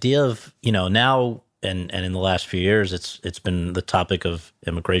idea of, now and in the last few years, it's been the topic of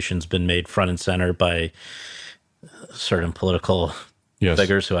immigration's been made front and center by certain political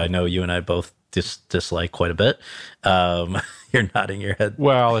figures who I know you and I both dislike quite a bit. You're nodding your head.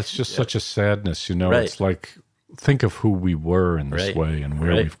 Well, it's just such a sadness, Right. It's like, think of who we were in this way and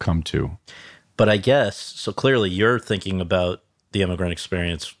where we've come to. But I guess, so clearly you're thinking about the immigrant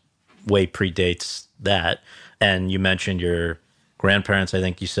experience way predates that. And you mentioned your grandparents, I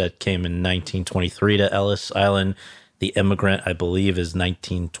think you said, came in 1923 to Ellis Island. The Immigrant, I believe, is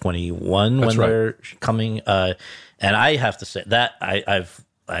 1921 when they're coming. And I have to say that I've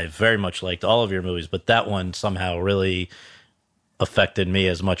very much liked all of your movies, but that one somehow really affected me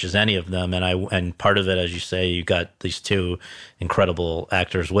as much as any of them. And part of it, as you say, you got these two incredible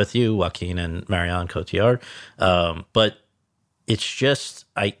actors with you, Joaquin and Marion Cotillard. But it's just,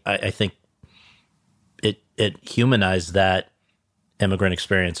 I think it humanized that immigrant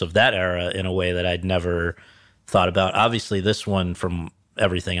experience of that era in a way that I'd never thought about. Obviously, this one, from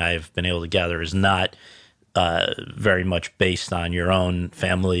everything I've been able to gather, is not very much based on your own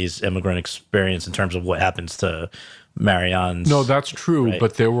family's immigrant experience in terms of what happens to Marianne's. No, that's true, right?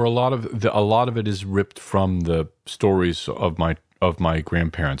 but there were a lot of it is ripped from the stories of my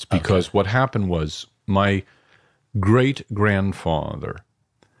grandparents, because what happened was my great grandfather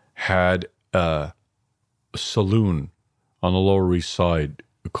had a saloon on the Lower East Side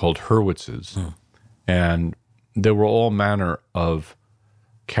called Hurwitz's, and there were all manner of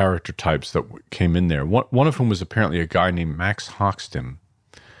character types that came in there. One of whom was apparently a guy named Max Hoxton.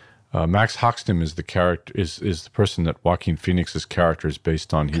 Max Hoxton is the character is the person that Joaquin Phoenix's character is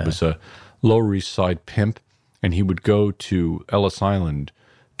based on. He was a Lower East Side pimp, and he would go to Ellis Island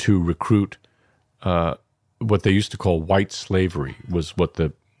to recruit what they used to call white slavery, was what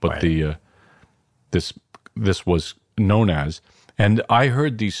this was known as. And I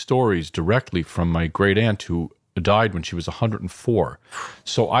heard these stories directly from my great aunt, who died when she was 104.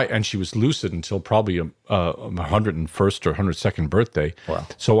 And she was lucid until probably 101st or 102nd birthday. Wow.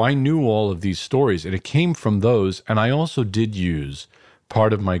 So I knew all of these stories, and it came from those. And I also did use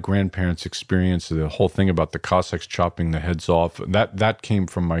part of my grandparents' experience, the whole thing about the Cossacks chopping the heads off. That came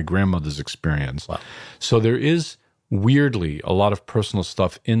from my grandmother's experience. Wow. So there is, weirdly, a lot of personal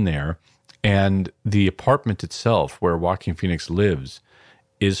stuff in there. And the apartment itself, where Joaquin Phoenix lives,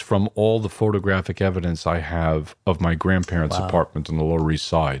 is from all the photographic evidence I have of my grandparents' apartment on the Lower East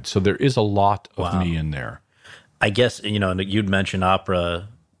Side. So there is a lot of me in there. I guess, you'd mentioned opera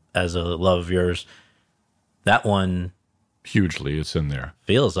as a love of yours. That one hugely, it's in there.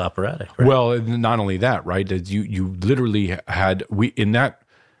 Feels operatic, right? Well, not only that, right? You literally had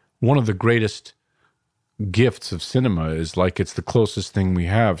one of the greatest gifts of cinema is like it's the closest thing we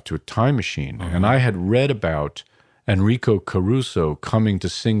have to a time machine. Mm-hmm. And I had read about Enrico Caruso coming to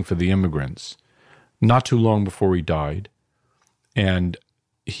sing for the Immigrants not too long before he died, and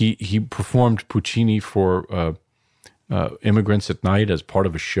he performed Puccini for Immigrants at Night as part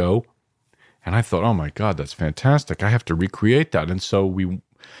of a show. And I thought, oh my God, that's fantastic. I have to recreate that. And so we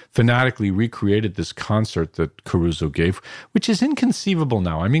fanatically recreated this concert that Caruso gave, which is inconceivable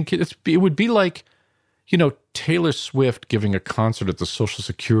now. I mean, it would be like, Taylor Swift giving a concert at the Social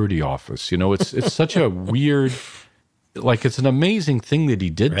Security office. It's such a weird, like, it's an amazing thing that he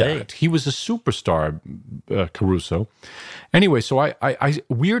did that. He was a superstar, Caruso. Anyway, so I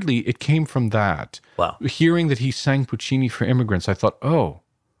weirdly, it came from that. Wow. Hearing that he sang Puccini for Immigrants, I thought, oh,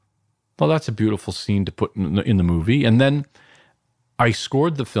 well, that's a beautiful scene to put in the movie. And then I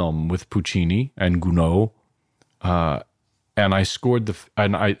scored the film with Puccini and Gounod, and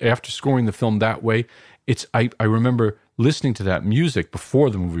after scoring the film that way, I remember listening to that music before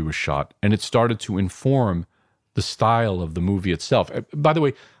the movie was shot, and it started to inform the style of the movie itself. By the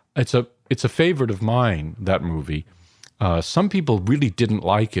way, it's a favorite of mine, that movie. Some people really didn't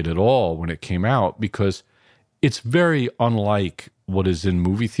like it at all when it came out because it's very unlike what is in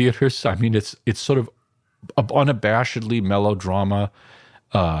movie theaters. I mean, it's sort of unabashedly melodrama.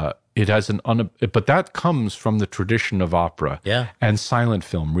 It has but that comes from the tradition of opera and silent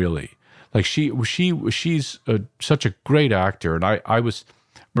film, really. Like she's such a great actor, and I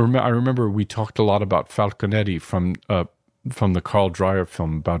remember we talked a lot about Falconetti from the Carl Dreyer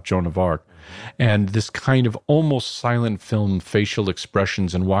film about Joan of Arc, and this kind of almost silent film facial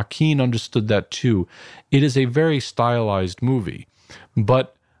expressions, and Joaquin understood that too. It is a very stylized movie,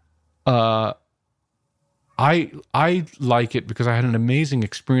 but I like it because I had an amazing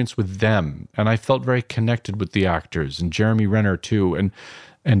experience with them, and I felt very connected with the actors, and Jeremy Renner too,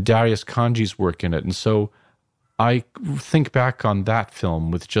 and Darius Kanji's work in it. And so I think back on that film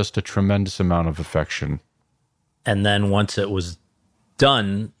with just a tremendous amount of affection. And then once it was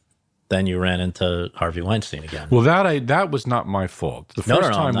done, then you ran into Harvey Weinstein again. Well, that was not my fault. The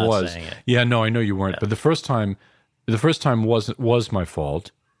first time I'm not was saying it. Yeah, no, I know you weren't. Yeah. But the first time was my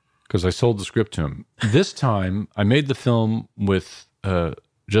fault because I sold the script to him. This time I made the film with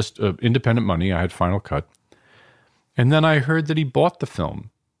just independent money. I had Final Cut. And then I heard that he bought the film.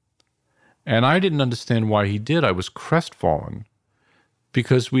 And I didn't understand why he did. I was crestfallen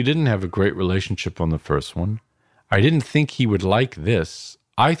because we didn't have a great relationship on the first one. I didn't think he would like this.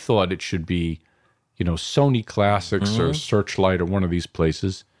 I thought it should be, Sony Classics or Searchlight or one of these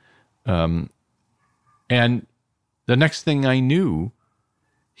places. And the next thing I knew,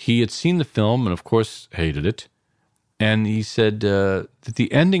 he had seen the film and, of course, hated it. And he said that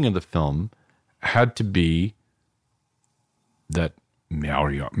the ending of the film had to be that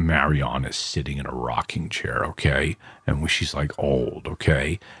Marianne is sitting in a rocking chair, okay? And she's like old,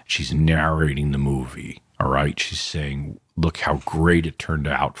 okay? She's narrating the movie, all right? She's saying, look how great it turned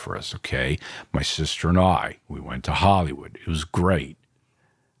out for us, okay? My sister and I, we went to Hollywood. It was great.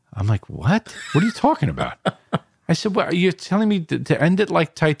 I'm like, what? What are you talking about? I said, well, are you telling me to end it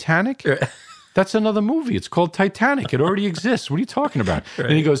like Titanic? That's another movie. It's called Titanic. It already exists. What are you talking about? Right.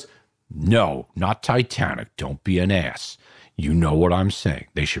 And he goes, no, not Titanic. Don't be an ass. You know what I'm saying.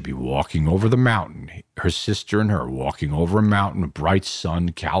 They should be walking over the mountain. Her sister and her walking over a mountain, a bright sun,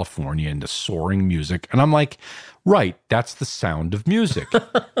 California, and the soaring music. And I'm like, right, that's the sound of music.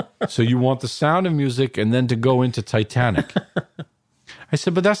 So you want the sound of music and then to go into Titanic. I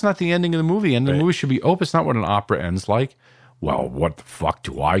said, but that's not the ending of the movie. And the movie should be open. It's not what an opera ends like. Well, what the fuck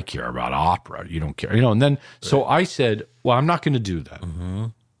do I care about opera? You don't care. And then, so I said, well, I'm not going to do that. Mm-hmm.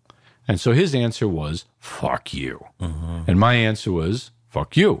 And so his answer was, fuck you. Mm-hmm. And my answer was,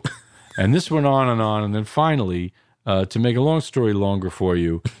 fuck you. And this went on. And then finally, to make a long story longer for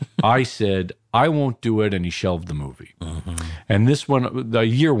you, I said, I won't do it. And he shelved the movie. Mm-hmm. And a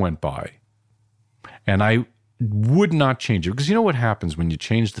year went by. And I would not change it. Because you know what happens when you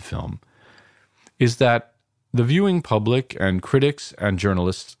change the film is that the viewing public and critics and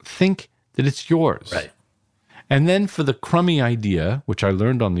journalists think that it's yours. Right. And then for the crummy idea, which I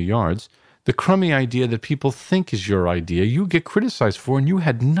learned on the yards, the crummy idea that people think is your idea, you get criticized for, and you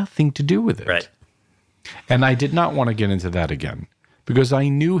had nothing to do with it. Right. And I did not want to get into that again because I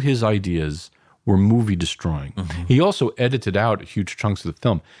knew his ideas were movie destroying. Mm-hmm. He also edited out huge chunks of the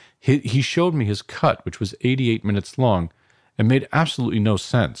film. He showed me his cut, which was 88 minutes long, and made absolutely no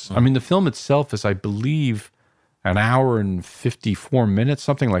sense. Mm-hmm. I mean, the film itself is, I believe, an hour and 54 minutes,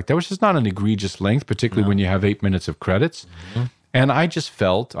 something like that, which is not an egregious length, particularly when you have 8 minutes of credits. Mm-hmm. And I just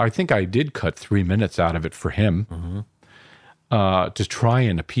felt, I think I did cut 3 minutes out of it for him to try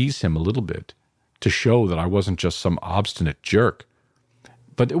and appease him a little bit, to show that I wasn't just some obstinate jerk.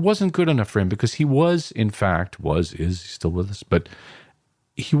 But it wasn't good enough for him because he was, in fact, is he's still with us, but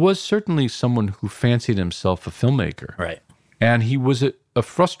he was certainly someone who fancied himself a filmmaker. Right. And he was a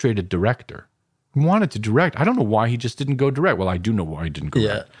frustrated director. He wanted to direct. I don't know why he just didn't go direct. Well, I do know why he didn't go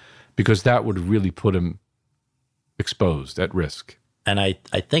direct. Because that would really put him exposed, at risk. And I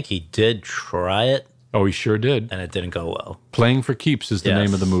think he did try it. Oh, he sure did. And it didn't go well. Playing for Keeps is the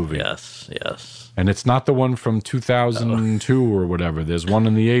name of the movie. Yes. And it's not the one from 2002 or whatever. There's one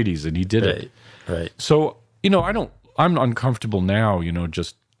in the 80s, and he did it. Right. So, I'm uncomfortable now,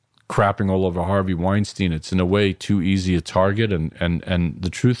 just crapping all over Harvey Weinstein. It's in a way too easy a target. And the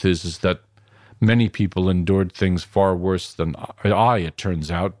truth is that many people endured things far worse than it turns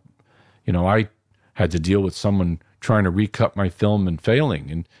out. I had to deal with someone trying to recut my film and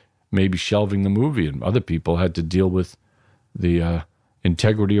failing and maybe shelving the movie, and other people had to deal with the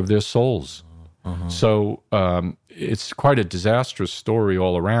integrity of their souls. Mm-hmm. So it's quite a disastrous story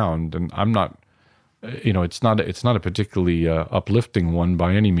all around, and I'm not, it's not a particularly uplifting one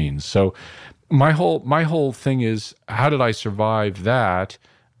by any means. So my whole thing is, how did I survive that?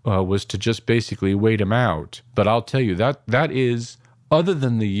 Was to just basically wait him out. But I'll tell you, that is, other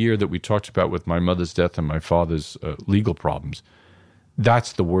than the year that we talked about with my mother's death and my father's legal problems,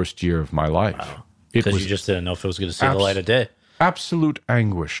 that's the worst year of my life. Wow. Because you just didn't know if it was going to see the light of day. Absolute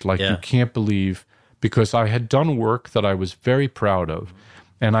anguish, you can't believe, because I had done work that I was very proud of,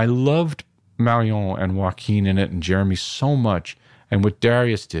 and I loved Marion and Joaquin in it and Jeremy so much, and what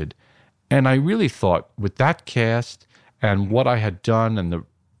Darius did. And I really thought, with that cast and what I had done and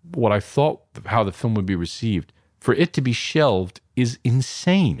what I thought how the film would be received, for it to be shelved is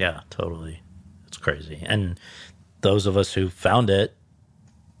insane. Yeah, totally. It's crazy. And those of us who found it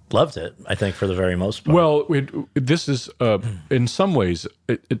loved it, I think, for the very most part. Well, this is, in some ways,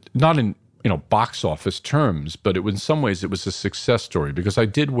 not in box office terms, but in some ways it was a success story because I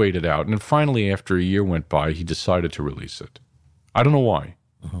did wait it out. And finally, after a year went by, he decided to release it. I don't know why.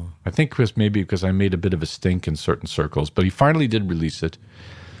 Uh-huh. I think maybe because I made a bit of a stink in certain circles, but he finally did release it.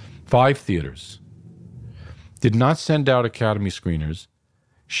 5 theaters. Did not send out Academy screeners.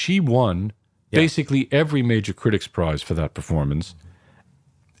 She won basically every major critics prize for that performance.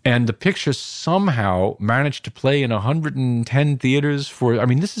 And the picture somehow managed to play in 110 theaters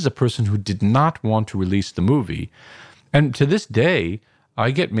this is a person who did not want to release the movie. And to this day, I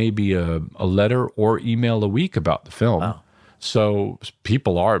get maybe a letter or email a week about the film. Wow. So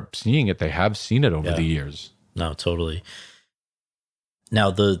people are seeing it. They have seen it over the years. No, totally. Now,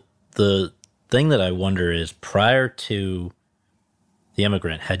 the thing that I wonder is, prior to The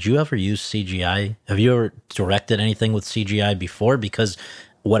Immigrant, had you ever used CGI? Have you ever directed anything with CGI before? Because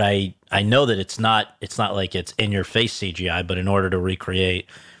what I know that it's not like it's in your face CGI, but in order to recreate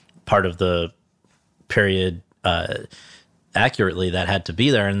part of the period accurately, that had to be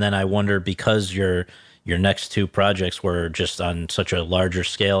there. And then I wonder, because you're your next two projects were just on such a larger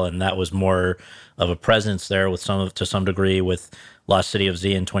scale, and that was more of a presence there with to some degree with Lost City of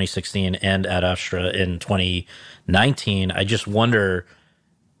Z in 2016 and Ad Astra in 2019. I just wonder,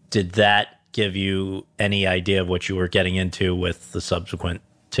 did that give you any idea of what you were getting into with the subsequent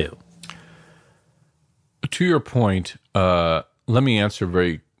two? To your point, let me answer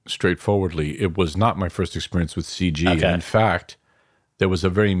very straightforwardly. It was not my first experience with CG. Okay. In fact, there was a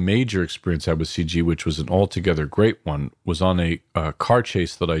very major experience I had with CG, which was an altogether great one, was on a car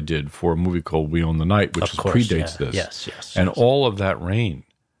chase that I did for a movie called We Own the Night, which predates this. Yes. And all of that rain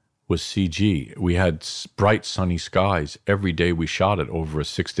was CG. We had bright sunny skies every day we shot it over a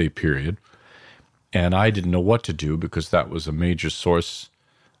 6-day period. And I didn't know what to do because that was a major source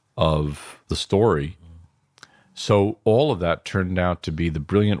of the story. So all of that turned out to be the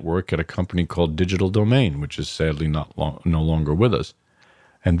brilliant work at a company called Digital Domain, which is sadly no longer with us.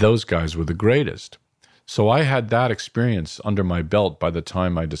 And those guys were the greatest. So I had that experience under my belt by the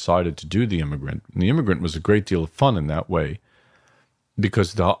time I decided to do The Immigrant. And The Immigrant was a great deal of fun in that way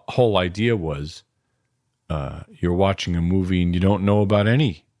because the whole idea was you're watching a movie and you don't know about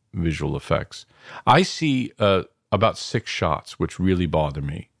any visual effects. I see about 6 shots which really bother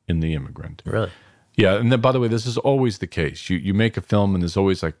me in The Immigrant. Really? Yeah, and then, by the way, this is always the case. You make a film, and there's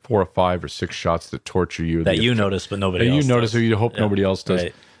always like 4 or 5 or 6 shots that torture you. That you notice, but nobody else does. You notice, does. or you hope nobody else does.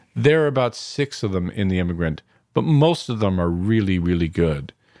 Right. There are about 6 of them in The Immigrant, but most of them are really, really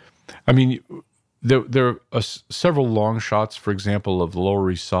good. I mean, there are several long shots, for example, of the Lower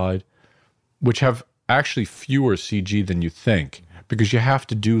East Side, which have actually fewer CG than you think, because you have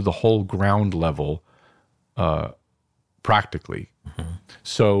to do the whole ground level practically. Mm-hmm.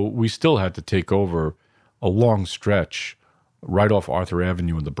 So we still had to take over a long stretch right off Arthur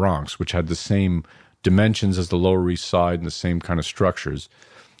Avenue in the Bronx, which had the same dimensions as the Lower East Side and the same kind of structures.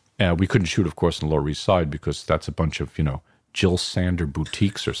 We couldn't shoot, of course, in the Lower East Side because that's a bunch of, Jill Sander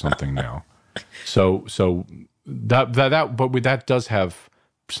boutiques or something now. So that does have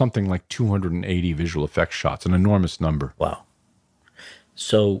something like 280 visual effects shots, an enormous number. Wow.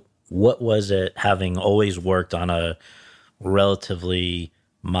 So what was it, having always worked on a relatively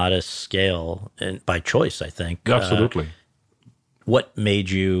modest scale, and by choice, I think? Absolutely. What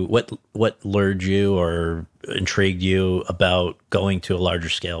made you, what lured you or intrigued you about going to a larger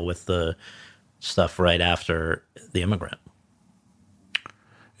scale with the stuff right after The Immigrant?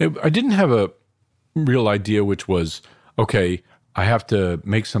 I didn't have a real idea, which was, okay, I have to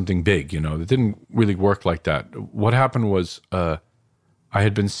make something big, It didn't really work like that. What happened was I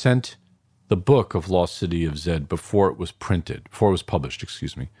had been sent the book of Lost City of Z before it was published,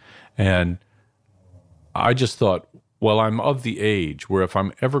 excuse me. And I just thought, well, I'm of the age where if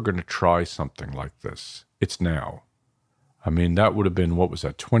I'm ever going to try something like this, it's now. I mean, that would have been, what was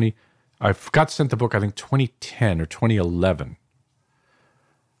that, I got sent the book, I think 2010 or 2011.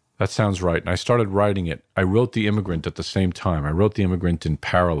 That sounds right. And I started writing it. I wrote The Immigrant at the same time. I wrote The Immigrant in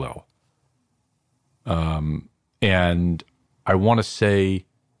parallel. And I want to say,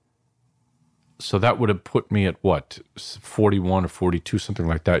 so that would have put me at what, 41 or 42, something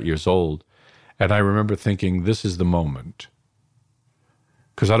like that, years old. And I remember thinking, this is the moment.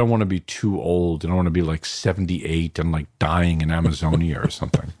 Because I don't want to be too old. I don't want to be like 78 and like dying in Amazonia or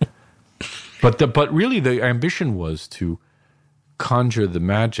something. But really the ambition was to conjure the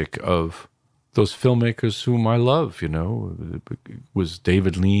magic of those filmmakers whom I love, It was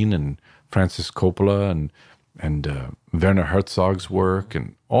David Lean and Francis Coppola and Werner Herzog's work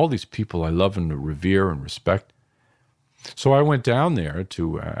and all these people I love and revere and respect. So I went down there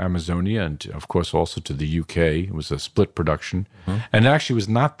to Amazonia and, of course, also to the UK. It was a split production. Mm-hmm. And it actually was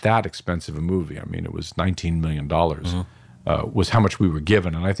not that expensive a movie. I mean, it was $19 million was how much we were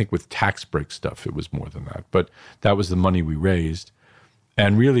given. And I think with tax break stuff, it was more than that. But that was the money we raised.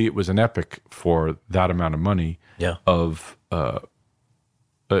 And really, it was an epic for that amount of money of a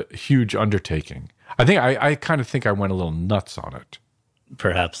huge undertaking. I kind of think I went a little nuts on it.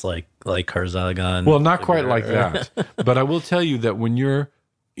 Perhaps like Herzog on. Well, not quite like that. But I will tell you that when you're,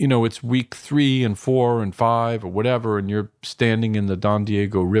 it's week 3 and 4 and 5 or whatever, and you're standing in the Don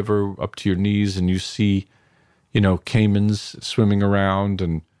Diego River up to your knees and you see, caimans swimming around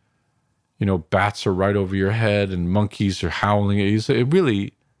and, bats are right over your head and monkeys are howling at you. So it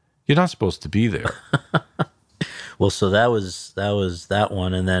really, you're not supposed to be there. Well, so that was that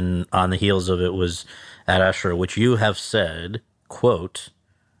one, and then on the heels of it was Ad Astra, which you have said, quote,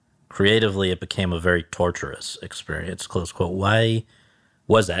 creatively it became a very torturous experience, close quote. Why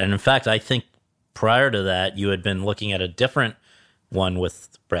was that? And in fact, I think prior to that, you had been looking at a different one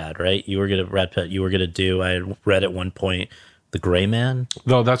with Brad, right? Brad Pitt, you were going to do, I had read at one point, The Gray Man?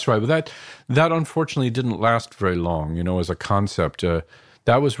 No, that's right. But that unfortunately didn't last very long, as a concept.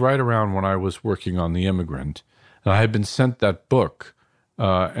 That was right around when I was working on The Immigrant. And I had been sent that book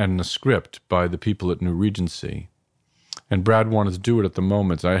and the script by the people at New Regency. And Brad wanted to do it at the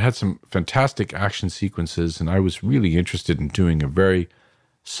moment. I had some fantastic action sequences, and I was really interested in doing a very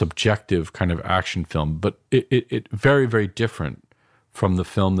subjective kind of action film, but it very, very different from the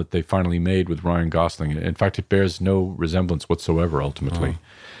film that they finally made with Ryan Gosling. In fact, it bears no resemblance whatsoever, ultimately.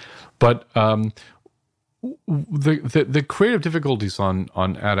 But the creative difficulties on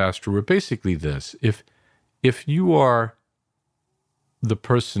Ad Astra were basically this: if you are the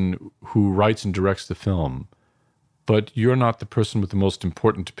person who writes and directs the film, but you're not the person with the most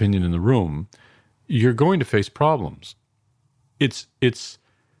important opinion in the room, you're going to face problems.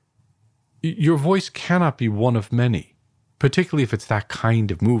 Your voice cannot be one of many, particularly if it's that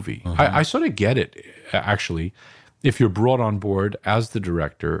kind of movie. I sort of get it, actually, if you're brought on board as the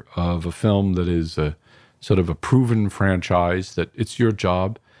director of a film that is a sort of a proven franchise, that it's your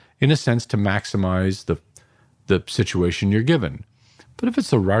job, in a sense, to maximize the situation you're given. But if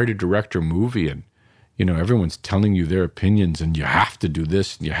it's a writer-director movie and, everyone's telling you their opinions and you have to do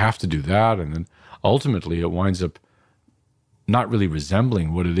this and you have to do that, and then ultimately it winds up not really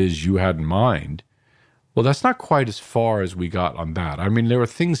resembling what it is you had in mind, well, that's not quite as far as we got on that. I mean, there are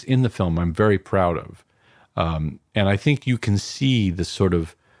things in the film I'm very proud of. And I think you can see the sort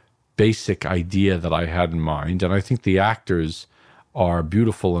of basic idea that I had in mind. And I think the actors are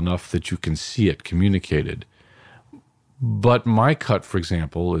beautiful enough that you can see it communicated. But my cut, for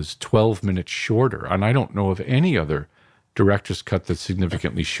example, is 12 minutes shorter. And I don't know of any other director's cut that's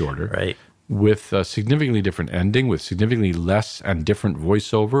significantly shorter. Right. With a significantly different ending, with significantly less and different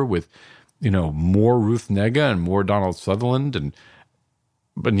voiceover, with, more Ruth Negga and more Donald Sutherland.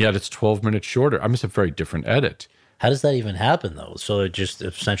 But yet it's 12 minutes shorter. I mean, it's a very different edit. How does that even happen, though? So it just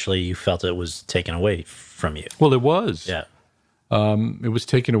essentially you felt it was taken away from you. Well, it was. Yeah. It was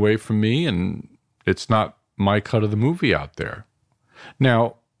taken away from me, and it's not my cut of the movie out there.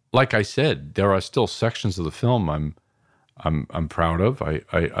 Now, like I said, there are still sections of the film I'm proud of.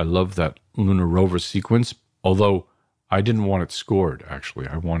 I love that lunar rover sequence, although I didn't want it scored, actually.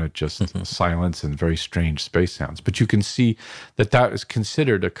 I wanted just silence and very strange space sounds. But you can see that is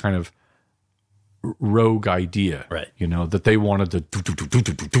considered a kind of rogue idea, right? That they wanted to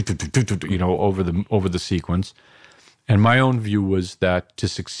over the sequence. And my own view was that to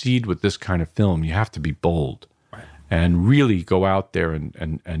succeed with this kind of film, you have to be bold, right, and really go out there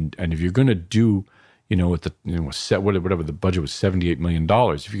and if you're going to do, with the whatever the budget was, $78 million.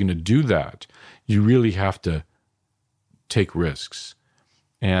 If you're going to do that, you really have to take risks.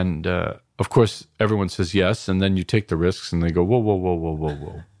 And of course, everyone says yes, and then you take the risks, and they go, whoa, whoa, whoa, whoa, whoa,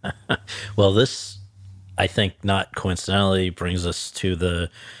 whoa. Well, this, I think, not coincidentally, brings us to the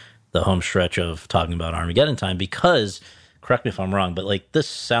home stretch of talking about Armageddon time, because, correct me if I'm wrong, but this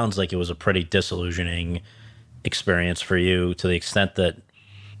sounds like it was a pretty disillusioning experience for you, to the extent that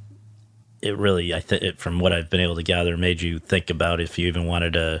it really, from what I've been able to gather, made you think about if you even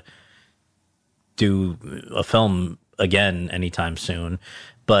wanted to do a film again anytime soon.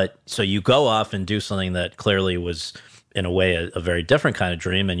 But so you go off and do something that clearly was, in a way, a very different kind of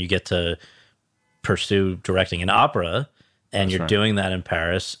dream, and you get to pursue directing an opera, and That's you're right. doing that in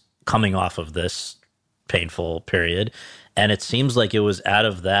Paris, coming off of this painful period. And it seems like it was out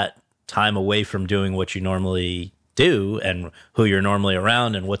of that time away from doing what you normally do and who you're normally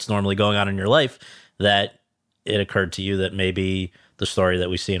around and what's normally going on in your life, that it occurred to you that maybe the story that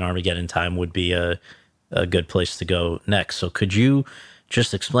we see in Armageddon time would be a good place to go next. So could you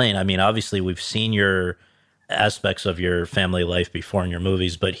just explain? I mean, obviously we've seen your aspects of your family life before in your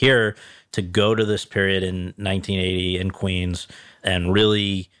movies, but here, to go to this period in 1980 in Queens and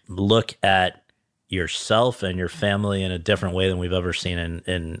really look at yourself and your family in a different way than we've ever seen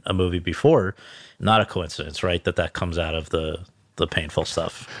in a movie before, not a coincidence, right? That comes out of the painful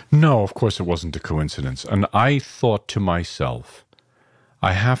stuff. No, of course it wasn't a coincidence. And I thought to myself,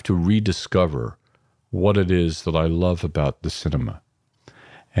 I have to rediscover what it is that I love about the cinema.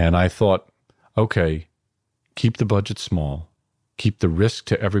 And I thought, okay, keep the budget small, keep the risk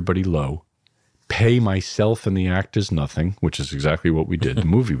to everybody low, pay myself and the actors nothing, which is exactly what we did. The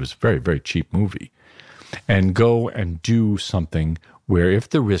movie was a very, very cheap movie. And go and do something where, if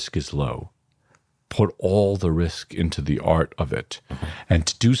the risk is low, put all the risk into the art of it. And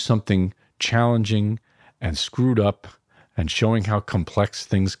to do something challenging and screwed up and showing how complex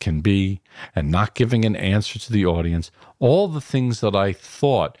things can be and not giving an answer to the audience, all the things that I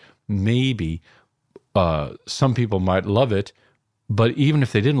thought maybe some people might love it, but even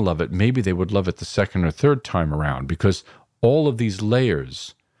if they didn't love it, maybe they would love it the second or third time around, because all of these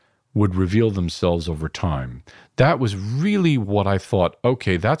layers would reveal themselves over time. That was really what I thought,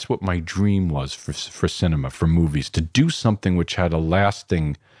 okay, that's what my dream was for cinema, for movies, to do something which had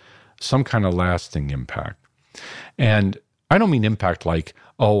some kind of lasting impact. And I don't mean impact like,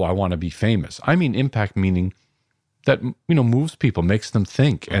 oh, I want to be famous. I mean impact meaning that, moves people, makes them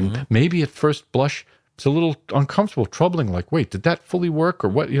think. And maybe at first blush, it's a little uncomfortable, troubling, like, wait, did that fully work or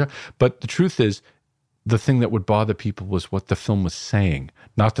what? But the truth is, the thing that would bother people was what the film was saying,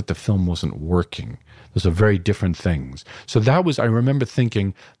 not that the film wasn't working. Those are very different things. So I remember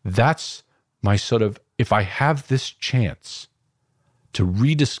thinking, that's my sort of, if I have this chance to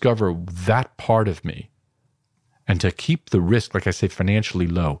rediscover that part of me and to keep the risk, like I say, financially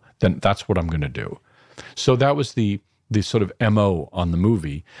low, then that's what I'm going to do. So that was the sort of MO on the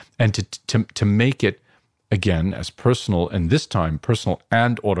movie. And to make it, again, as personal, and this time personal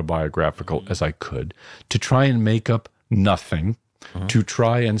and autobiographical as I could, to try and make up nothing, to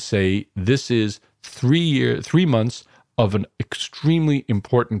try and say, this is 3 months of an extremely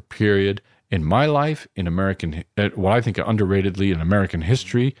important period in my life, in American, what I think underratedly in American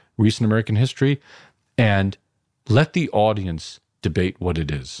history, recent American history, and let the audience debate what it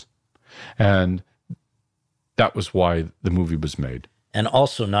is. And that was why the movie was made. And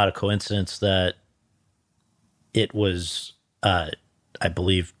also not a coincidence that it was, I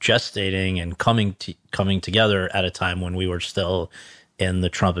believe, gestating and coming together at a time when we were still in the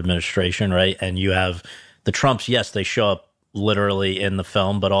Trump administration, right? And you have the Trumps, yes, they show up literally in the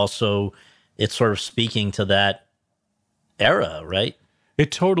film, but also it's sort of speaking to that era, right?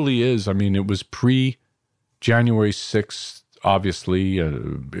 It totally is. I mean, it was pre-January 6th, obviously.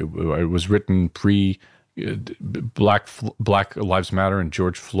 It was written pre-Black Lives Matter and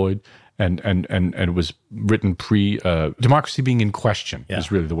George Floyd. And it was written democracy being in question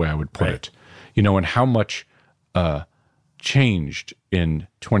is really the way I would put it. And how much changed in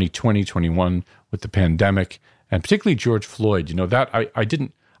 2020, 21 with the pandemic, and particularly George Floyd. That I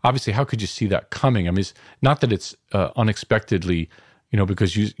didn't, obviously, how could you see that coming? I mean, it's not that it's unexpectedly,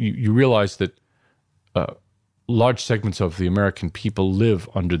 because you realize that large segments of the American people live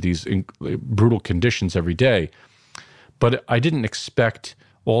under these brutal conditions every day. But I didn't expect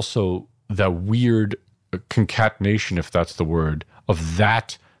also the weird concatenation, if that's the word, of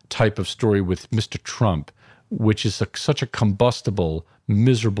that type of story with Mr. Trump, which is such a combustible,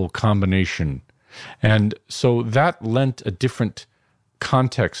 miserable combination. And so that lent a different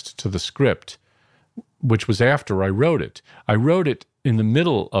context to the script, which was after I wrote it. I wrote it in the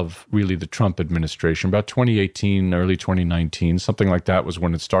middle of really the Trump administration, about 2018, early 2019, something like that was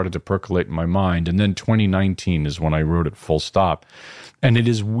when it started to percolate in my mind. And then 2019 is when I wrote it full stop. And it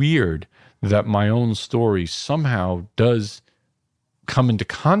is weird that my own story somehow does come into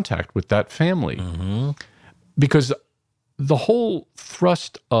contact with that family. Because the whole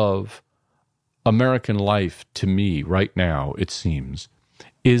thrust of American life to me right now, it seems,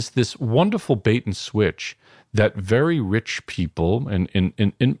 is this wonderful bait and switch that very rich people, and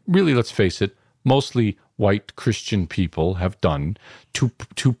really, let's face it, mostly white Christian people have done to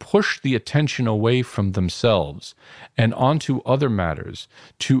push the attention away from themselves and onto other matters,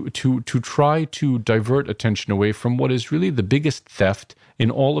 to try to divert attention away from what is really the biggest theft in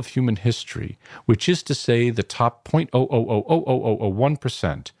all of human history, which is to say the top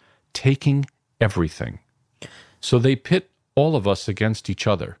 0.0000001% taking everything. So they pit all of us against each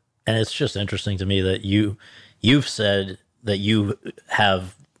other. And it's just interesting to me that you've said that you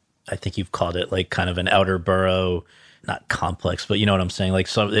have, I think you've called it like kind of an outer borough, not complex, but you know what I'm saying? Like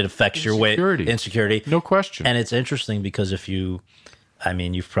it affects your way, insecurity. No question. And it's interesting because you've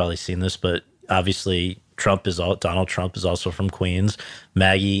probably seen this, but obviously Donald Trump is also from Queens.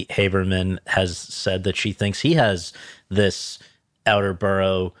 Maggie Haberman has said that she thinks he has this outer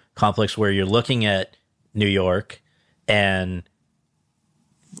borough complex where you're looking at New York and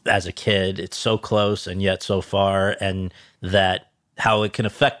as a kid, it's so close and yet so far, and that how it can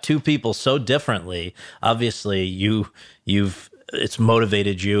affect two people so differently. Obviously, it's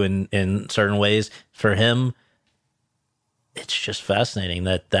motivated you in certain ways. For him, it's just fascinating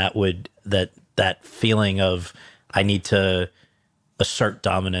that feeling of I need to assert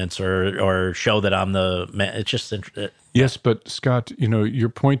dominance or show that I'm the man. It's just yes, but Scott, your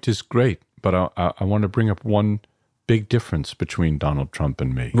point is great, but I want to bring up one big difference between Donald Trump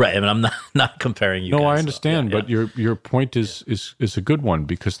and me. Right. I mean, I'm not comparing you. No, guys, I understand, but your point is a good one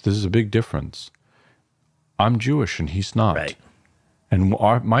because this is a big difference. I'm Jewish and he's not. Right. And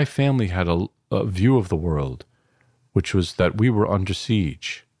my family had a view of the world, which was that we were under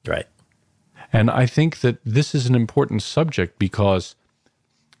siege. Right. And I think that this is an important subject because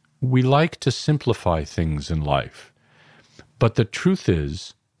we like to simplify things in life. But the truth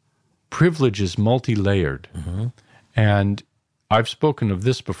is, privilege is multi-layered. Mm-hmm. And I've spoken of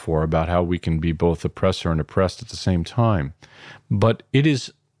this before about how we can be both oppressor and oppressed at the same time. But it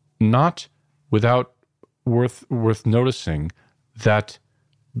is not without worth noticing that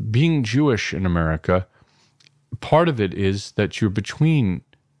being Jewish in America, part of it is that you're between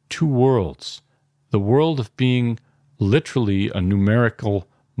two worlds. The world of being literally a numerical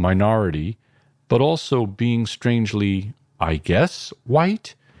minority, but also being strangely, I guess,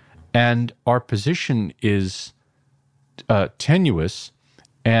 white. And our position is tenuous.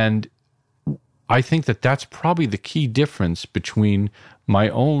 And I think that that's probably the key difference between my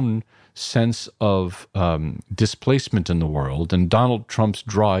own sense of displacement in the world and Donald Trump's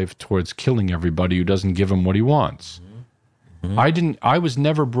drive towards killing everybody who doesn't give him what he wants. Mm-hmm. I was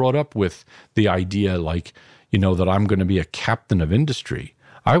never brought up with the idea that I'm going to be a captain of industry.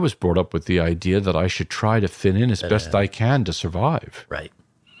 I was brought up with the idea that I should try to fit in as best I can to survive. Right.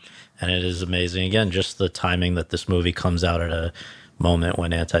 And it is amazing, again, just the timing that this movie comes out at a moment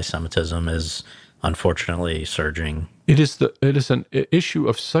when anti-Semitism is unfortunately surging. It is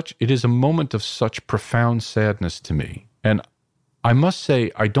a moment of such profound sadness to me. And I must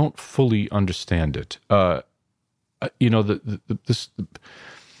say, I don't fully understand it. I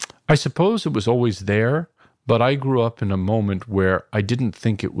suppose it was always there, but I grew up in a moment where I didn't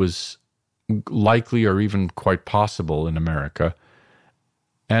think it was likely or even quite possible in America.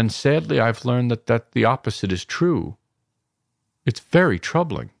 And sadly, I've learned that the opposite is true. It's very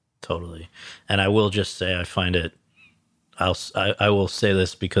troubling. Totally. And I will just say, I find it, I will say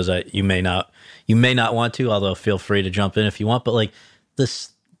this because you may not want to, although feel free to jump in if you want, but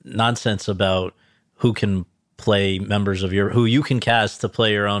this nonsense about who can play members of who you can cast to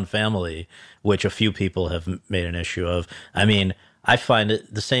play your own family, which a few people have made an issue of. I mean, I find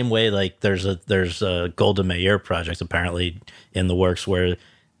it the same way, there's a Golda Meir project apparently in the works where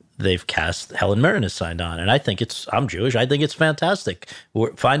they've cast Helen Mirren has signed on. And I think I'm Jewish. I think it's fantastic.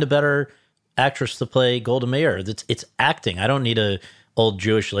 Find a better actress to play Golda Meir. It's acting. I don't need a old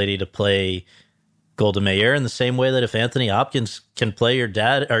Jewish lady to play Golda Meir in the same way that if Anthony Hopkins can play your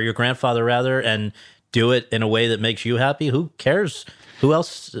dad or your grandfather rather, and do it in a way that makes you happy, who cares? Who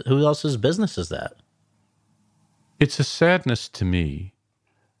else's business is that? It's a sadness to me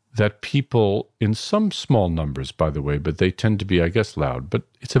that people, in some small numbers, by the way, but they tend to be, I guess, loud, but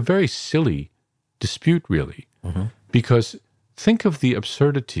it's a very silly dispute, really. Mm-hmm. Because think of the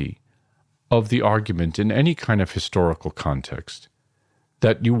absurdity of the argument in any kind of historical context,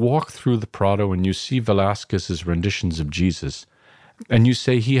 that you walk through the Prado and you see Velázquez's renditions of Jesus, and you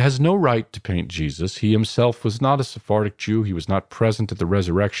say he has no right to paint Jesus. He himself was not a Sephardic Jew. He was not present at the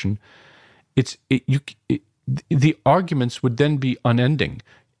resurrection. The arguments would then be unending.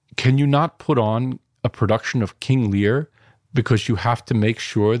 Can you not put on a production of King Lear because you have to make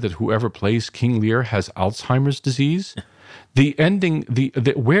sure that whoever plays King Lear has Alzheimer's disease? The ending,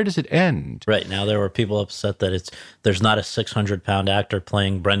 where does it end? Right. Now there were people upset that there's not a 600-pound actor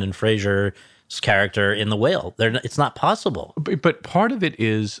playing Brendan Fraser's character in The Whale. It's not possible. But part of it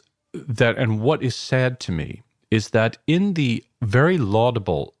is that, and what is sad to me, is that in the very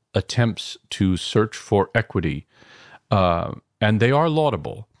laudable attempts to search for equity, and they are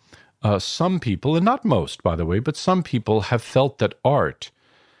laudable, some people, and not most, by the way, but some people have felt that art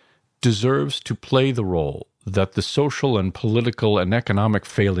deserves to play the role that the social and political and economic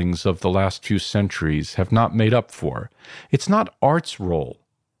failings of the last few centuries have not made up for. It's not art's role.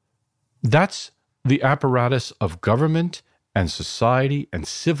 That's the apparatus of government and society and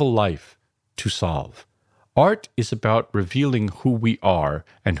civil life to solve. Art is about revealing who we are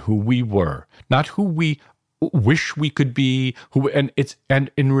and who we were, not who we wish we could be. And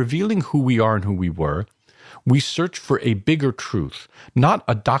in revealing who we are and who we were, we search for a bigger truth, not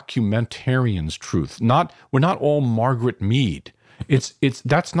a documentarian's truth. We're not all Margaret Mead.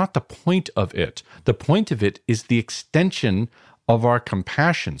 That's not the point of it. The point of it is the extension of our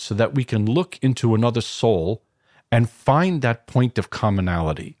compassion so that we can look into another soul and find that point of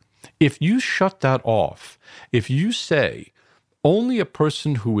commonality. If you shut that off, if you say only a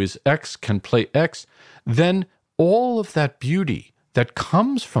person who is X can play X, then all of that beauty that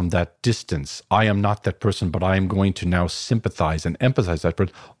comes from that distance, I am not that person, but I am going to now sympathize and empathize that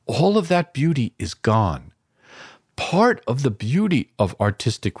person, all of that beauty is gone. Part of the beauty of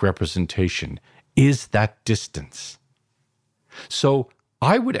artistic representation is that distance. So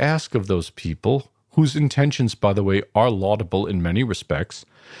I would ask of those people, whose intentions, by the way, are laudable in many respects,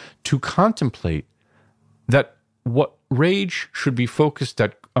 to contemplate that what rage should be focused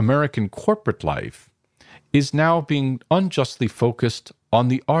at American corporate life is now being unjustly focused on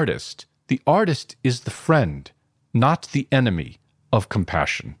the artist. The artist is the friend not the enemy of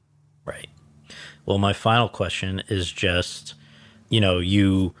compassion. Right. Well, my final question is just,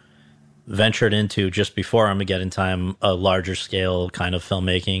 you ventured into, just before Armageddon time, a larger scale kind of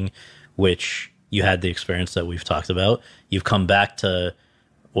filmmaking, which you had the experience that we've talked about. You've come back to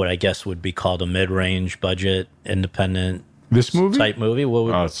what I guess would be called a mid-range budget, independent This movie? type movie.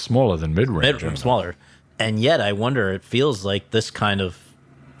 It's smaller than mid-range. Smaller. And yet I wonder, it feels like this kind of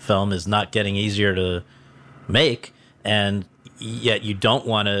film is not getting easier to make, and yet you don't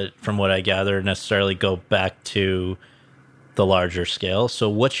want to, from what I gather, necessarily go back to the larger scale. So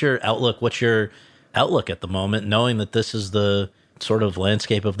what's your outlook? What's your outlook at the moment, knowing that this is the sort of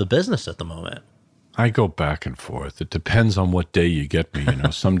landscape of the business at the moment? I go back and forth. It depends on what day you get me.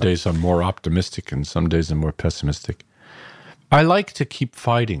 Some days I'm more optimistic and some days I'm more pessimistic. I like to keep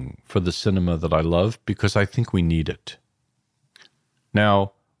fighting for the cinema that I love because I think we need it.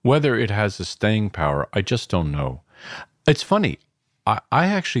 Now, whether it has a staying power, I just don't know. It's funny. I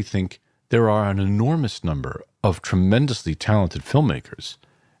actually think there are an enormous number of tremendously talented filmmakers.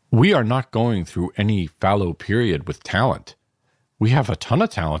 We are not going through any fallow period with talent. We have a ton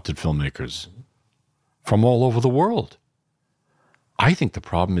of talented filmmakers from all over the world. I think the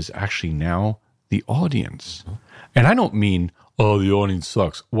problem is actually now the audience. And I don't mean, oh, the audience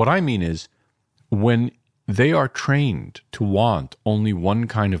sucks. What I mean is when they are trained to want only one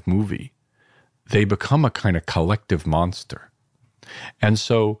kind of movie, they become a kind of collective monster. And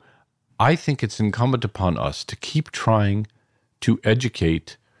so I think it's incumbent upon us to keep trying to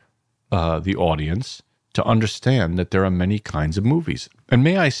educate the audience to understand that there are many kinds of movies. And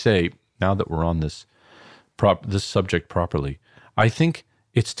may I say, now that we're on this subject properly, I think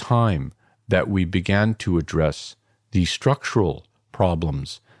it's time that we began to address the structural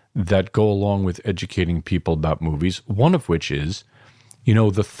problems that go along with educating people about movies, one of which is,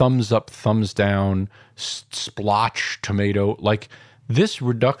 the thumbs up, thumbs down, splotch, tomato, like this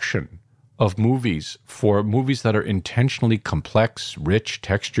reduction of movies for movies that are intentionally complex, rich,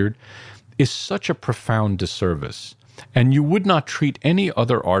 textured, is such a profound disservice. And you would not treat any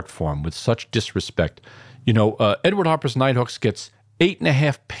other art form with such disrespect. Edward Hopper's Nighthawks gets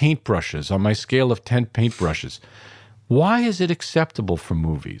 8.5 paintbrushes on my scale of 10 paintbrushes. Why is it acceptable for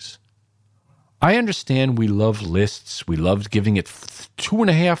movies? I understand we love lists. We love giving it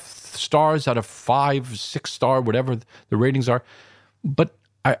 2.5 stars out of 5, 6-star, whatever the ratings are. But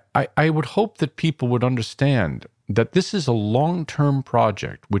I would hope that people would understand that this is a long-term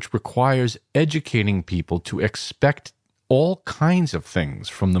project which requires educating people to expect all kinds of things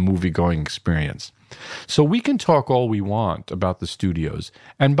from the movie-going experience. So we can talk all we want about the studios.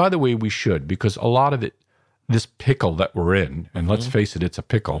 And by the way, we should, because a lot of it, this pickle that we're in, and let's face it, it's a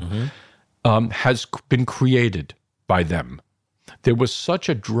pickle, has been created by them. There was such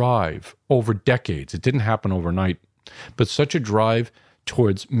a drive over decades. It didn't happen overnight, but such a drive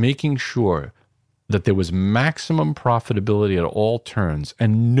towards making sure that there was maximum profitability at all turns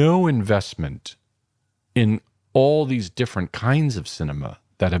and no investment in all these different kinds of cinema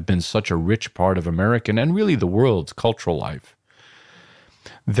that have been such a rich part of American and really the world's cultural life,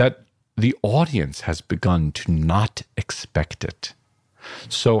 that the audience has begun to not expect it.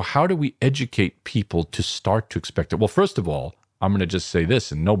 So how do we educate people to start to expect it? Well, first of all, I'm going to just say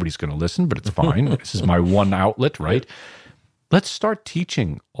this, and nobody's going to listen, but it's fine. This is my one outlet, right? Let's start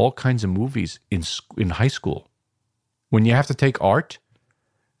teaching all kinds of movies in high school. When you have to take art,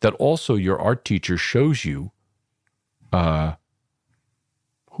 that also your art teacher shows you The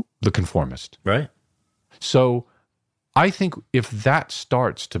Conformist. Right. So I think if that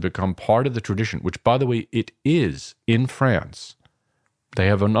starts to become part of the tradition, which, by the way, it is in France, they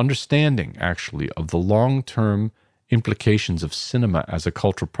have an understanding, actually, of the long-term implications of cinema as a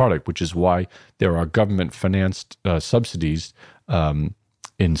cultural product, which is why there are government-financed subsidies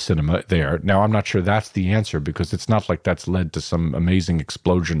in cinema there. Now, I'm not sure that's the answer, because it's not like that's led to some amazing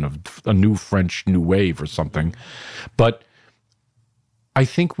explosion of a new French new wave or something. But I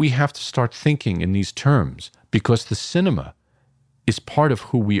think we have to start thinking in these terms, because the cinema is part of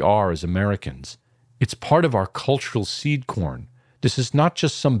who we are as Americans. It's part of our cultural seed corn. This is not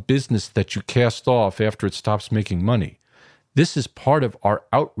just some business that you cast off after it stops making money. This is part of our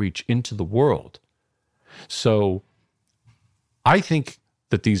outreach into the world. So I think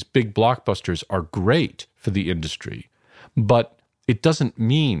that these big blockbusters are great for the industry, but it doesn't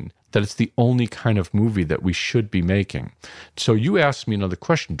mean that it's the only kind of movie that we should be making. So you asked me another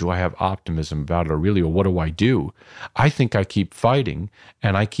question, do I have optimism about it, or what do I do? I think I keep fighting,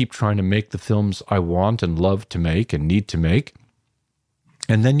 and I keep trying to make the films I want and love to make and need to make.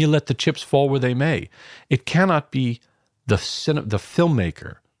 And then you let the chips fall where they may. It cannot be the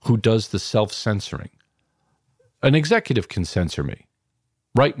filmmaker who does the self-censoring. An executive can censor me.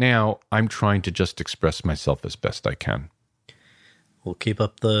 Right now, I'm trying to just express myself as best I can. We'll keep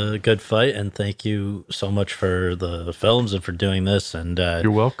up the good fight, and thank you so much for the films and for doing this. And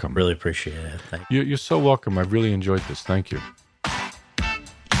you're welcome. Really appreciate it. Thank you. You're so welcome. I've really enjoyed this. Thank you.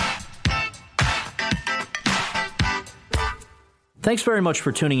 Thanks very much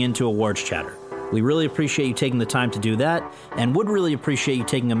for tuning in to Awards Chatter. We really appreciate you taking the time to do that, and would really appreciate you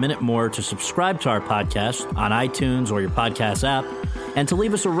taking a minute more to subscribe to our podcast on iTunes or your podcast app, and to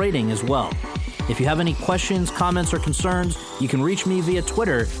leave us a rating as well. If you have any questions, comments, or concerns, you can reach me via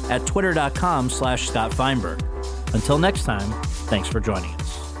Twitter at twitter.com/Scott Feinberg. Until next time, thanks for joining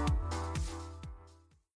us.